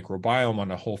proper microbiome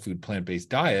on a whole food plant-based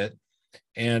diet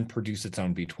and produce its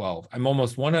own B12. I'm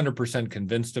almost 100%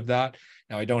 convinced of that.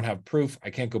 Now, I don't have proof. I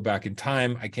can't go back in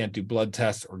time. I can't do blood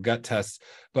tests or gut tests,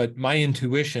 but my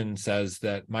intuition says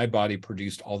that my body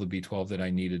produced all the B12 that I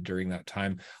needed during that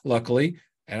time, luckily,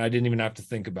 and I didn't even have to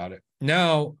think about it.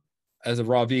 Now, as a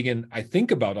raw vegan, I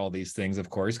think about all these things, of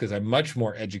course, because I'm much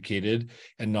more educated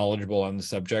and knowledgeable on the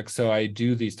subject. So I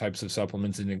do these types of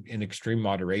supplements in extreme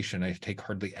moderation. I take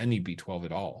hardly any B12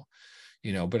 at all,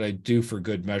 but I do for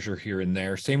good measure here and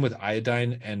there. Same with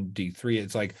iodine and D3.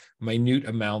 It's like minute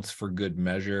amounts for good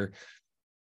measure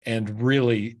and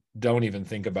really don't even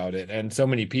think about it. And so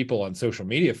many people on social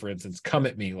media, for instance, come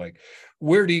at me like,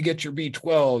 where do you get your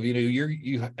B12?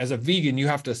 You as a vegan, you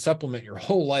have to supplement your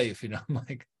whole life. I'm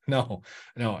like, no,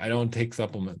 I don't take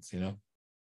supplements,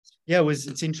 Yeah,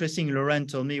 it's interesting. Laurent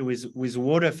told me with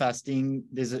water fasting,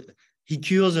 he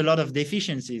cures a lot of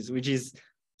deficiencies, which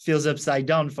feels upside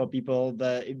down for people,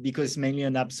 but because it's mainly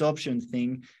an absorption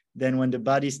thing. Then when the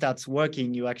body starts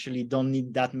working, you actually don't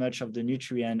need that much of the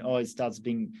nutrient, or it starts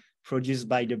being produced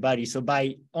by the body. So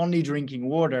by only drinking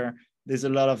water, there's a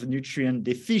lot of nutrient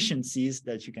deficiencies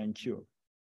that you can cure.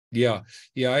 Yeah,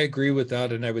 I agree with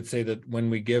that. And I would say that when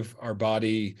we give our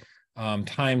body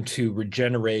time to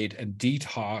regenerate and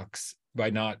detox by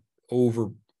not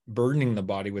overburdening the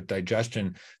body with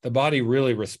digestion, the body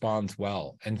really responds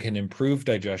well and can improve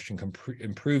digestion,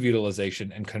 improve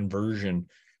utilization and conversion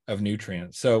of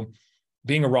nutrients. So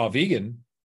being a raw vegan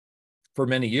for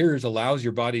many years allows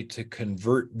your body to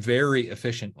convert very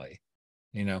efficiently.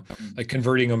 Like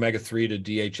converting omega-3 to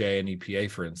DHA and EPA,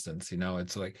 for instance,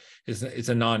 it's like, it's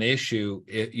a non-issue.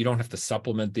 You don't have to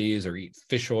supplement these or eat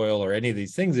fish oil or any of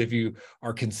these things. If you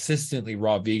are consistently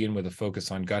raw vegan with a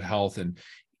focus on gut health and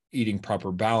eating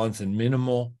proper balance and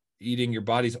minimal eating, your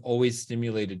body's always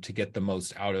stimulated to get the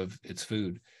most out of its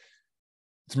food.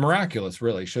 It's miraculous,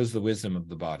 really. Shows the wisdom of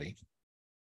the body.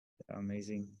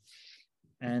 Amazing.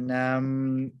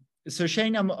 And so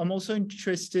Shane, I'm also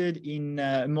interested in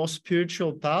a more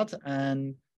spiritual part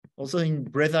and also in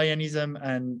breatharianism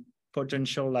and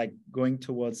potential like going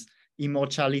towards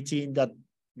immortality, that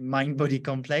mind-body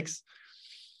complex.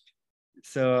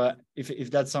 So if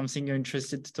that's something you're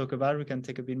interested to talk about, we can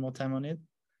take a bit more time on it.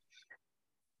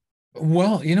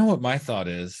 Well, you know what my thought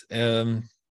is? I'll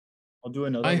do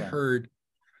another I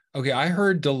one. I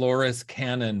heard Dolores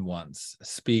Cannon once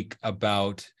speak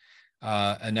about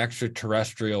an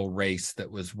extraterrestrial race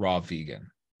that was raw vegan.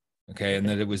 Okay. And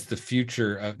that it was the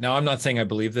future of, now I'm not saying I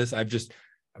believe this. I'm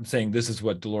saying this is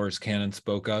what Dolores Cannon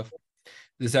spoke of.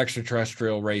 This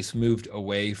extraterrestrial race moved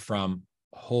away from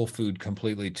whole food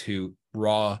completely to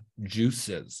raw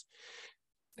juices.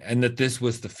 And that this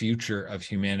was the future of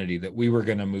humanity, that we were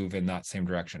going to move in that same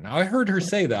direction. Now I heard her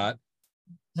say that.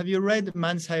 Have you read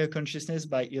Man's Higher Consciousness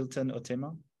by Hilton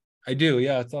Otema? I do.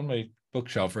 Yeah. It's on my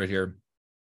bookshelf right here.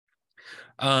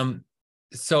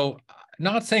 So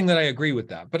not saying that I agree with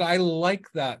that, but I like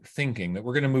that thinking that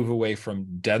we're going to move away from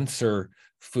denser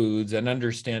foods and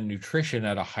understand nutrition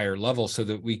at a higher level so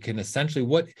that we can essentially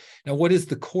what is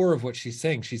the core of what she's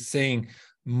saying? She's saying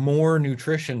more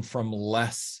nutrition from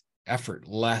less effort,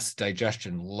 less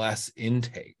digestion, less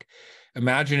intake.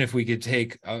 Imagine if we could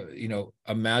take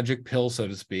a magic pill, so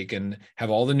to speak, and have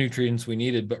all the nutrients we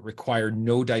needed, but require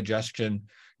no digestion,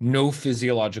 no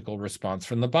physiological response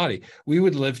from the body. We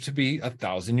would live to be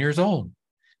 1,000 years old.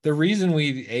 The reason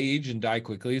we age and die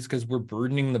quickly is because we're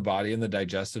burdening the body and the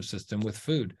digestive system with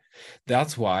food.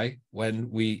 That's why when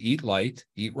we eat light,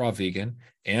 eat raw vegan,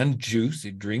 and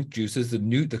drink juices,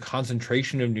 the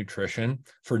concentration of nutrition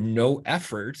for no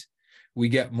effort, we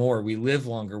get more, we live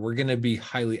longer, we're going to be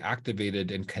highly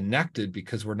activated and connected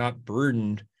because we're not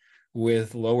burdened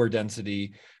with lower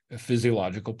density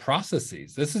physiological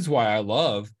processes. This is why I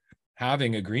love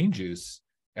having a green juice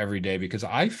every day, because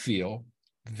I feel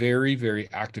very,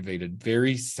 very activated,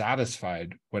 very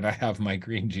satisfied when I have my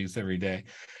green juice every day.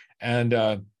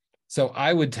 And so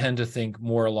I would tend to think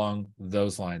more along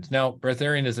those lines. Now,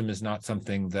 breatharianism is not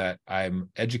something that I'm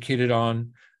educated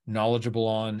on, knowledgeable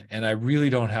on, and I really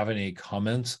don't have any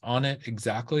comments on it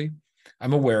exactly.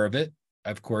 I'm aware of it,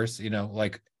 of course,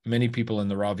 like many people in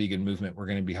the raw vegan movement, we're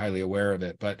going to be highly aware of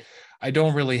it, but I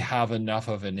don't really have enough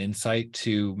of an insight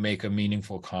to make a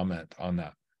meaningful comment on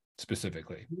that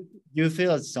specifically. You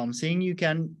feel it's something you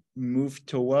can move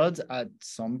towards at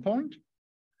some point?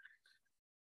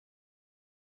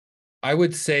 I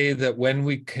would say that when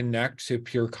we connect to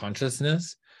pure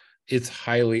consciousness, it's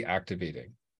highly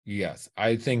activating. Yes,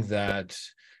 I think that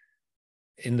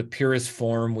in the purest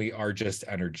form, we are just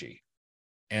energy.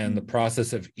 And the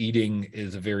process of eating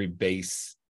is a very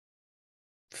base,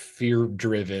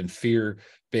 fear-driven,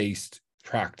 fear-based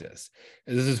practice.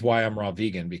 And this is why I'm raw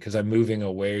vegan, because I'm moving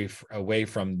away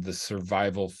from the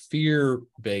survival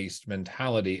fear-based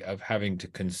mentality of having to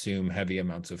consume heavy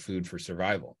amounts of food for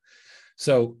survival.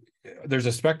 So there's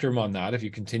a spectrum on that. If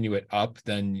you continue it up,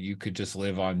 then you could just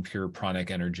live on pure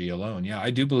pranic energy alone. Yeah,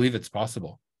 I do believe it's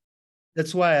possible.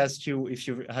 That's why I asked you if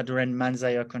you had read Man's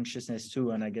Higher Consciousness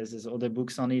too, and I guess there's other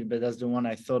books on it, but that's the one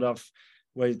I thought of,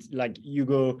 where it's like you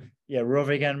go, raw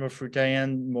vegan, more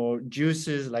fruitarian, more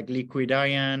juices, like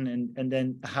liquidarian, and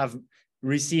then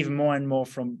receive more and more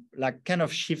from, like, kind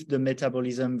of shift the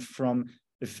metabolism from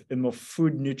a more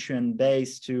food nutrient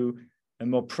base to a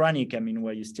more pranic,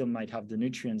 where you still might have the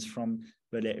nutrients from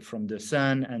the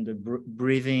sun and the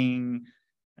breathing,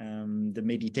 the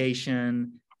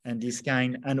meditation, and this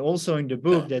kind. And also in the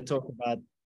book, they talk about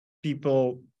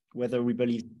people, whether we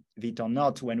believe it or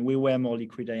not, when we were more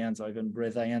liquidarians or even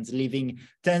breatharians, living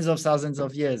tens of thousands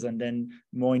of years, and then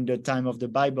more in the time of the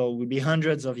Bible would be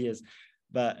hundreds of years.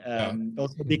 But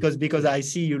also because I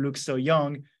see you look so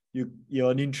young, you're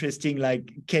an interesting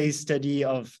case study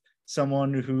of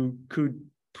someone who could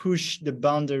push the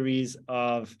boundaries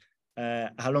of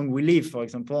how long we live, for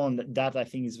example, and that I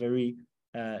think is very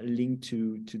linked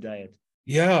to diet.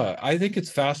 Yeah, I think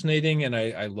it's fascinating, and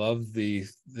I love the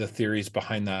theories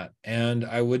behind that. And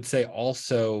I would say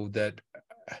also that,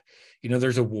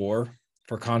 there's a war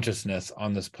for consciousness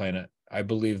on this planet. I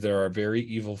believe there are very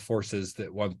evil forces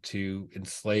that want to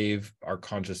enslave our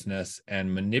consciousness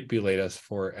and manipulate us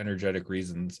for energetic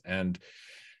reasons. And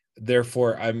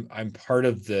therefore, I'm part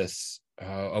of this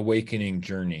awakening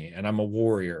journey, and I'm a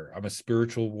warrior. I'm a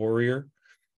spiritual warrior.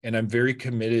 And I'm very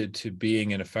committed to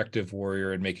being an effective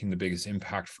warrior and making the biggest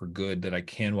impact for good that I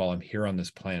can while I'm here on this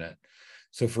planet.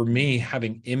 So for me,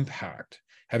 having impact,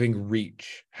 having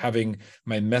reach, having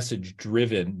my message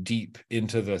driven deep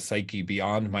into the psyche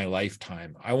beyond my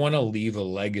lifetime, I want to leave a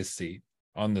legacy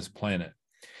on this planet.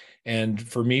 And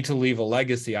for me to leave a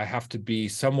legacy, I have to be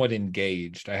somewhat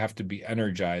engaged. I have to be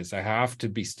energized. I have to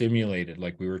be stimulated,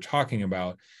 like we were talking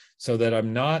about, so that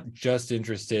I'm not just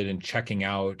interested in checking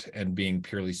out and being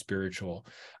purely spiritual.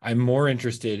 I'm more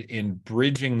interested in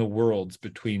bridging the worlds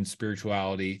between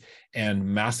spirituality and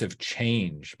massive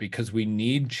change, because we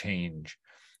need change.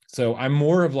 So I'm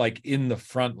more of in the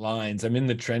front lines. I'm in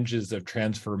the trenches of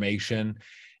transformation.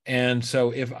 And so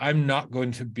if I'm not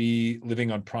going to be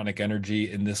living on pranic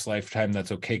energy in this lifetime,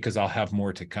 that's okay, because I'll have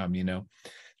more to come,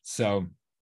 So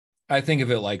I think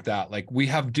of it like that. We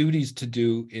have duties to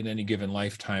do in any given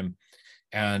lifetime,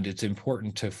 and it's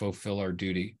important to fulfill our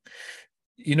duty.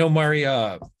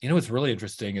 Maria, what's really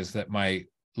interesting is that my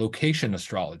location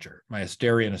astrologer, my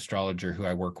Asterian astrologer who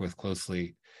I work with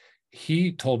closely,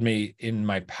 he told me in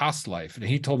my past life, and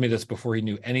he told me this before he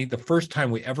knew the first time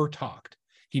we ever talked,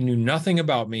 he knew nothing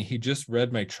about me. He just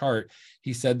read my chart.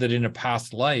 He said that in a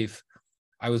past life,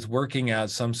 I was working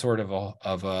as some sort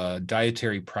of a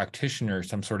dietary practitioner,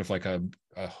 some sort of a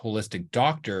holistic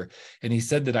doctor. And he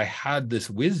said that I had this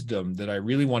wisdom that I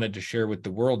really wanted to share with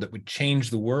the world that would change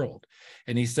the world.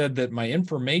 And he said that my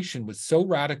information was so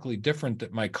radically different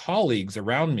that my colleagues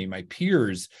around me, my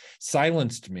peers,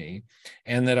 silenced me,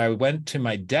 and that I went to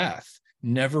my death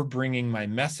never bringing my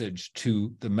message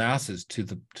to the masses, to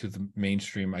the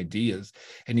mainstream ideas.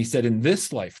 And he said, in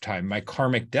this lifetime, my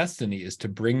karmic destiny is to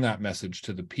bring that message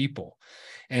to the people.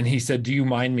 And he said, do you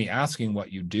mind me asking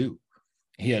what you do?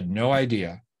 He had no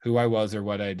idea who I was or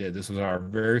what I did. This was our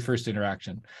very first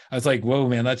interaction. I was like, whoa,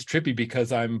 man, that's trippy,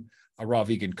 because I'm a raw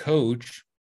vegan coach.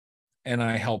 and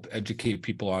I help educate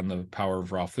people on the power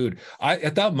of raw food.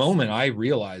 At that moment, I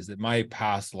realized that my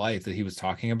past life that he was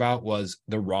talking about was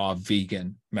the raw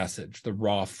vegan message, the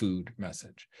raw food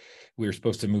message. We were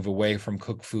supposed to move away from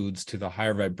cooked foods to the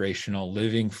higher vibrational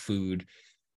living food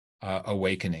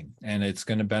awakening. And it's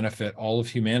going to benefit all of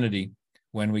humanity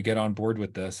when we get on board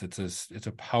with this. It's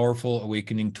a powerful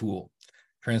awakening tool,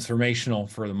 transformational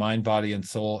for the mind, body, and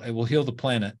soul. It will heal the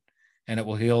planet, and it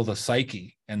will heal the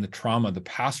psyche and the trauma, the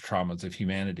past traumas of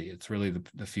humanity. It's really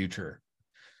the future.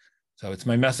 So it's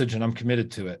my message, and I'm committed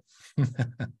to it. Nice.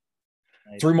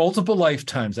 Through multiple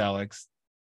lifetimes, Alex.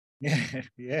 Yeah,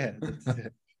 yeah,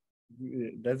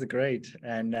 that's great.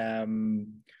 And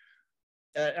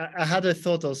I had a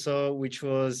thought also, which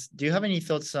was, do you have any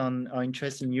thoughts on or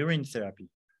interest in urine therapy?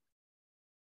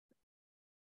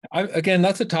 Again,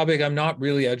 that's a topic I'm not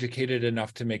really educated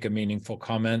enough to make a meaningful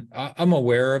comment. I'm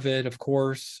aware of it, of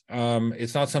course.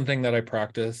 It's not something that I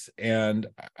practice, and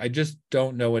I just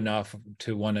don't know enough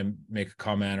to want to make a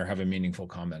comment or have a meaningful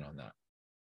comment on that.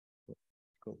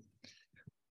 Cool.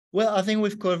 Well, I think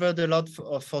we've covered a lot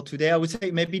for today. I would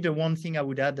say maybe the one thing I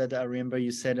would add that I remember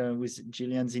you said with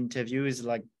Gillian's interview is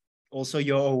like also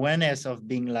your awareness of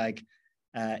being like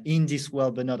in this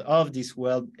world but not of this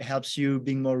world helps you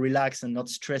being more relaxed and not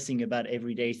stressing about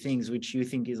everyday things, which you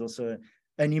think is also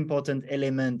an important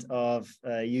element of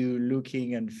you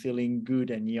looking and feeling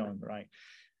good and young, right?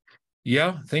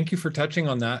 Yeah, thank you for touching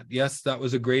on that. Yes, that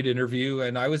was a great interview,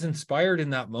 and I was inspired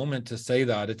in that moment to say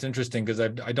that. It's interesting because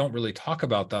I don't really talk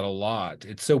about that a lot.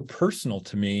 It's so personal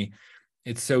to me.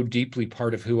 It's so deeply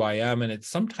part of who I am, and it's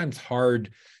sometimes hard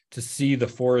to see the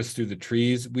forest through the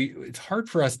trees. It's hard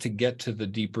for us to get to the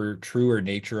deeper, truer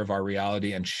nature of our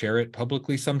reality and share it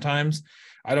publicly sometimes.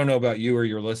 I don't know about you or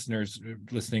your listeners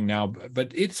listening now,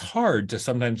 but it's hard to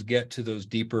sometimes get to those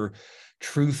deeper,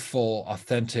 truthful,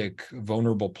 authentic,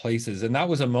 vulnerable places. And that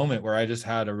was a moment where I just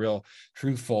had a real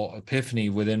truthful epiphany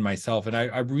within myself. And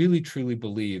I really, truly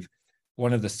believe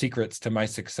one of the secrets to my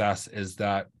success is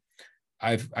that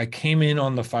I came in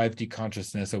on the 5D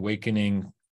consciousness,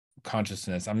 awakening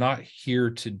consciousness. I'm not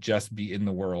here to just be in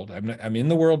the world. I'm in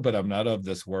the world, but I'm not of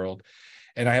this world.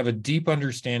 And I have a deep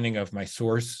understanding of my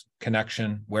source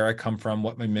connection, where I come from,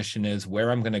 what my mission is, where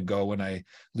I'm going to go when I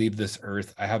leave this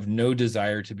earth. I have no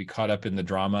desire to be caught up in the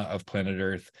drama of planet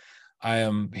Earth. I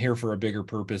am here for a bigger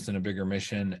purpose and a bigger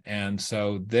mission. And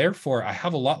so therefore, I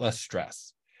have a lot less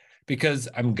stress because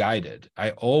I'm guided.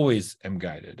 I always am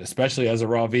guided, especially as a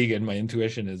raw vegan. My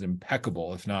intuition is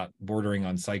impeccable, if not bordering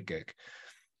on psychic.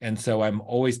 And so I'm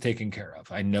always taken care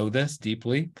of. I know this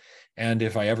deeply. And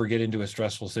if I ever get into a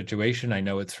stressful situation, I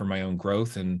know it's for my own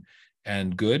growth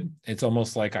and good. It's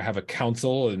almost like I have a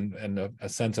counsel and a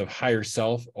sense of higher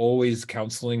self always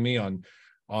counseling me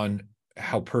on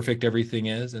how perfect everything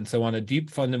is. And so on a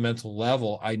deep fundamental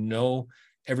level, I know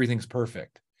everything's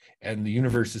perfect and the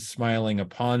universe is smiling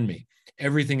upon me.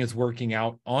 Everything is working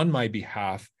out on my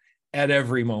behalf at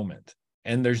every moment.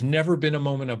 And there's never been a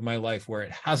moment of my life where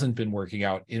it hasn't been working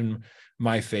out in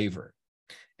my favor.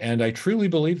 And I truly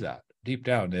believe that deep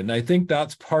down. And I think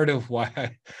that's part of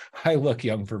why I look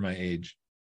young for my age.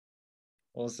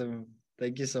 Awesome.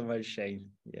 Thank you so much, Shane.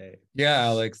 Yeah,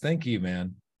 Alex. Thank you,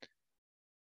 man.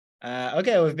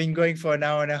 Okay, we've been going for an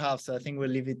hour and a half, so I think we'll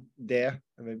leave it there.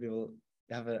 Maybe we'll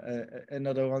have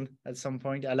another one at some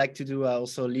point. I like to do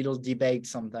also little debates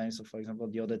sometimes. So, for example,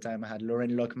 the other time I had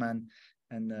Lauren Lockman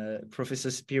and Professor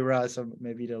Spira, so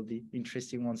maybe there'll be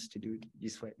interesting ones to do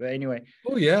this way. But anyway.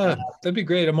 Oh yeah, that'd be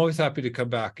great. I'm always happy to come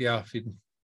back. Yeah, if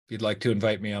you'd like to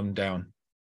invite me, I'm down.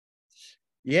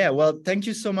 Yeah, well, thank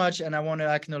you so much. And I want to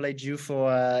acknowledge you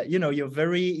for, you're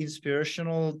very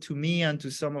inspirational to me and to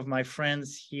some of my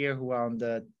friends here who are on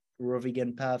the raw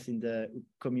vegan path in the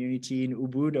community in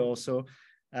Ubud also.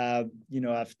 I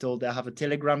have a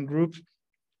Telegram group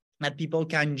that people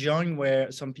can join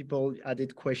where some people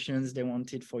added questions they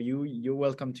wanted for you. You're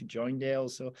welcome to join there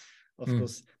also. Of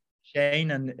course,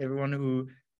 Shane and everyone who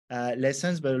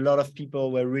listens, but a lot of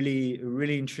people were really,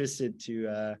 really interested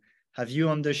to have you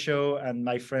on the show. And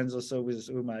my friends also with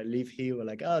whom I live here were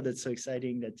like, oh, that's so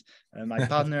exciting. That my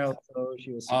partner also,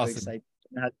 she was super excited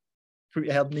and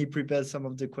had helped me prepare some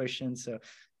of the questions. So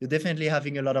you're definitely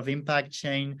having a lot of impact,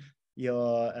 Shane.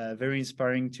 You're very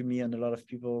inspiring to me and a lot of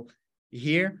people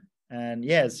here. And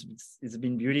yes, it's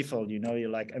been beautiful. You're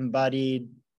like embodied.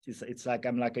 It's like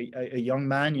I'm like a young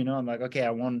man. I'm like, okay,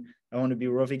 I want to be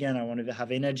raw vegan. I want to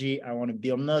have energy. I want to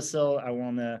build muscle. I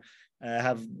want to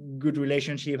have good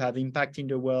relationship, have impact in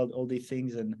the world. All these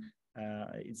things, and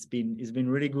it's been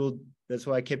really good. That's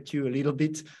why I kept you a little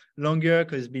bit longer,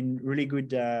 because it's been really good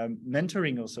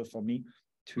mentoring also for me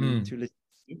to listen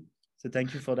to. So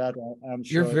thank you for that. I'm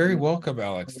You're sure very welcome,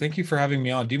 Alex. Thank you for having me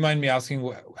on. Do you mind me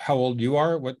asking how old you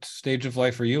are? What stage of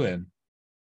life are you in?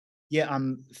 Yeah,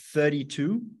 I'm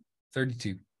 32.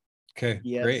 32. Okay,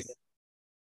 great. Yes.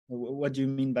 What do you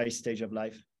mean by stage of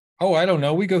life? Oh, I don't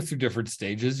know. We go through different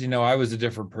stages. I was a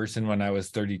different person when I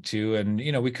was 32, and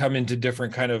we come into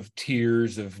different kind of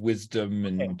tiers of wisdom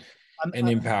Okay. and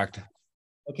impact.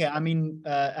 Okay, I'm in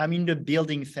the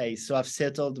building phase. So I've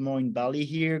settled more in Bali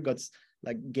here, got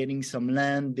like getting some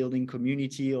land, building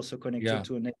community, also connected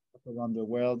to a network around the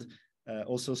world,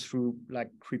 also through like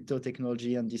crypto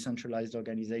technology and decentralized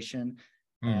organization.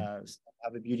 So I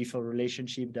have a beautiful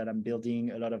relationship that I'm building,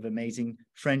 a lot of amazing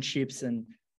friendships and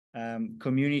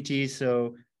community.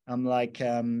 So I'm like,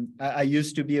 I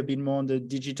used to be a bit more on the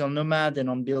digital nomad and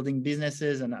on building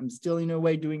businesses, and I'm still in a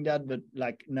way doing that, but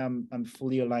like now I'm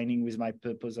fully aligning with my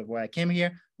purpose of why I came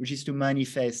here, which is to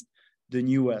manifest the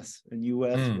new Earth, a new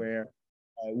Earth where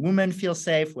women feel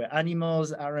safe, where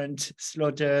animals aren't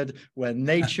slaughtered, where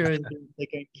nature is being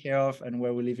taken care of, and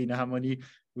where we live in harmony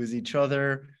with each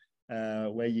other,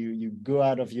 where you go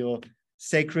out of your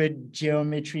sacred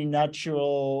geometry,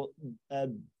 naturally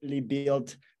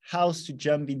built house to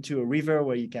jump into a river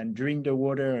where you can drink the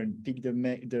water and pick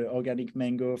the organic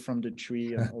mango from the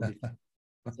tree and all this.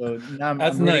 So now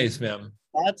That's I'm really nice, man.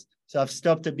 that. So I've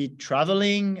stopped a bit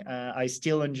traveling. I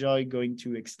still enjoy going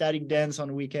to ecstatic dance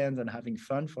on weekends and having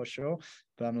fun for sure.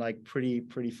 But I'm like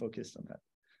pretty focused on that.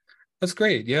 That's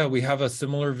great. Yeah, we have a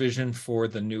similar vision for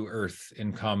the new Earth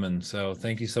in common. So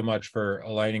thank you so much for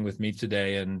aligning with me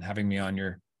today and having me on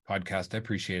your podcast. I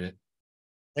appreciate it.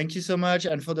 Thank you so much.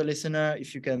 And for the listener,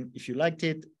 if you liked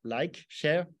it, like,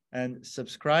 share, and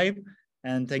subscribe.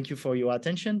 And thank you for your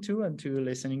attention too, and to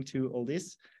listening to all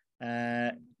this.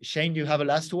 Shane, do you have a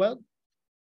last word?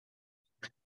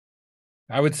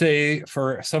 I would say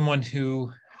for someone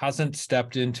who hasn't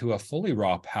stepped into a fully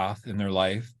raw path in their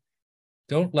life,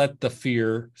 don't let the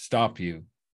fear stop you.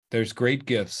 There's great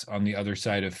gifts on the other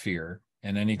side of fear.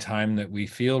 And any time that we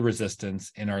feel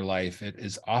resistance in our life, it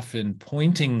is often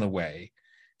pointing the way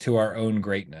to our own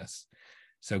greatness.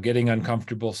 So getting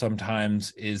uncomfortable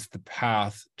sometimes is the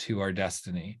path to our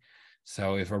destiny.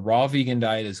 So if a raw vegan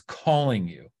diet is calling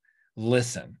you,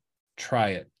 listen,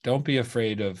 try it. Don't be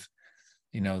afraid of,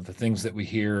 the things that we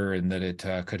hear and that it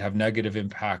could have negative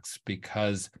impacts,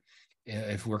 because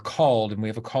if we're called and we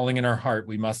have a calling in our heart,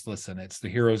 we must listen. It's the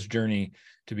hero's journey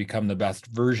to become the best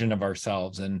version of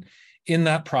ourselves. And in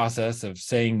that process of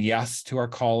saying yes to our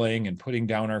calling and putting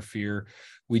down our fear,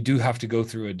 we do have to go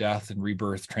through a death and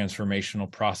rebirth transformational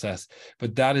process.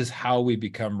 But that is how we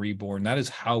become reborn. That is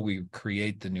how we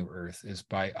create the new earth, is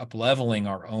by up-leveling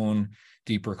our own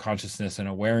deeper consciousness and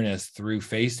awareness through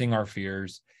facing our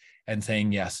fears and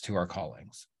saying yes to our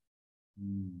callings.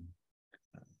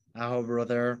 Our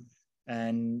brother.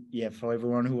 And yeah, for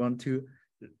everyone who want to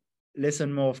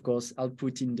listen more, of course, I'll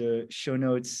put in the show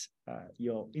notes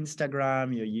your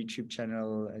Instagram, your YouTube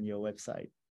channel, and your website.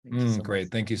 Great.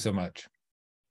 Thank you so much.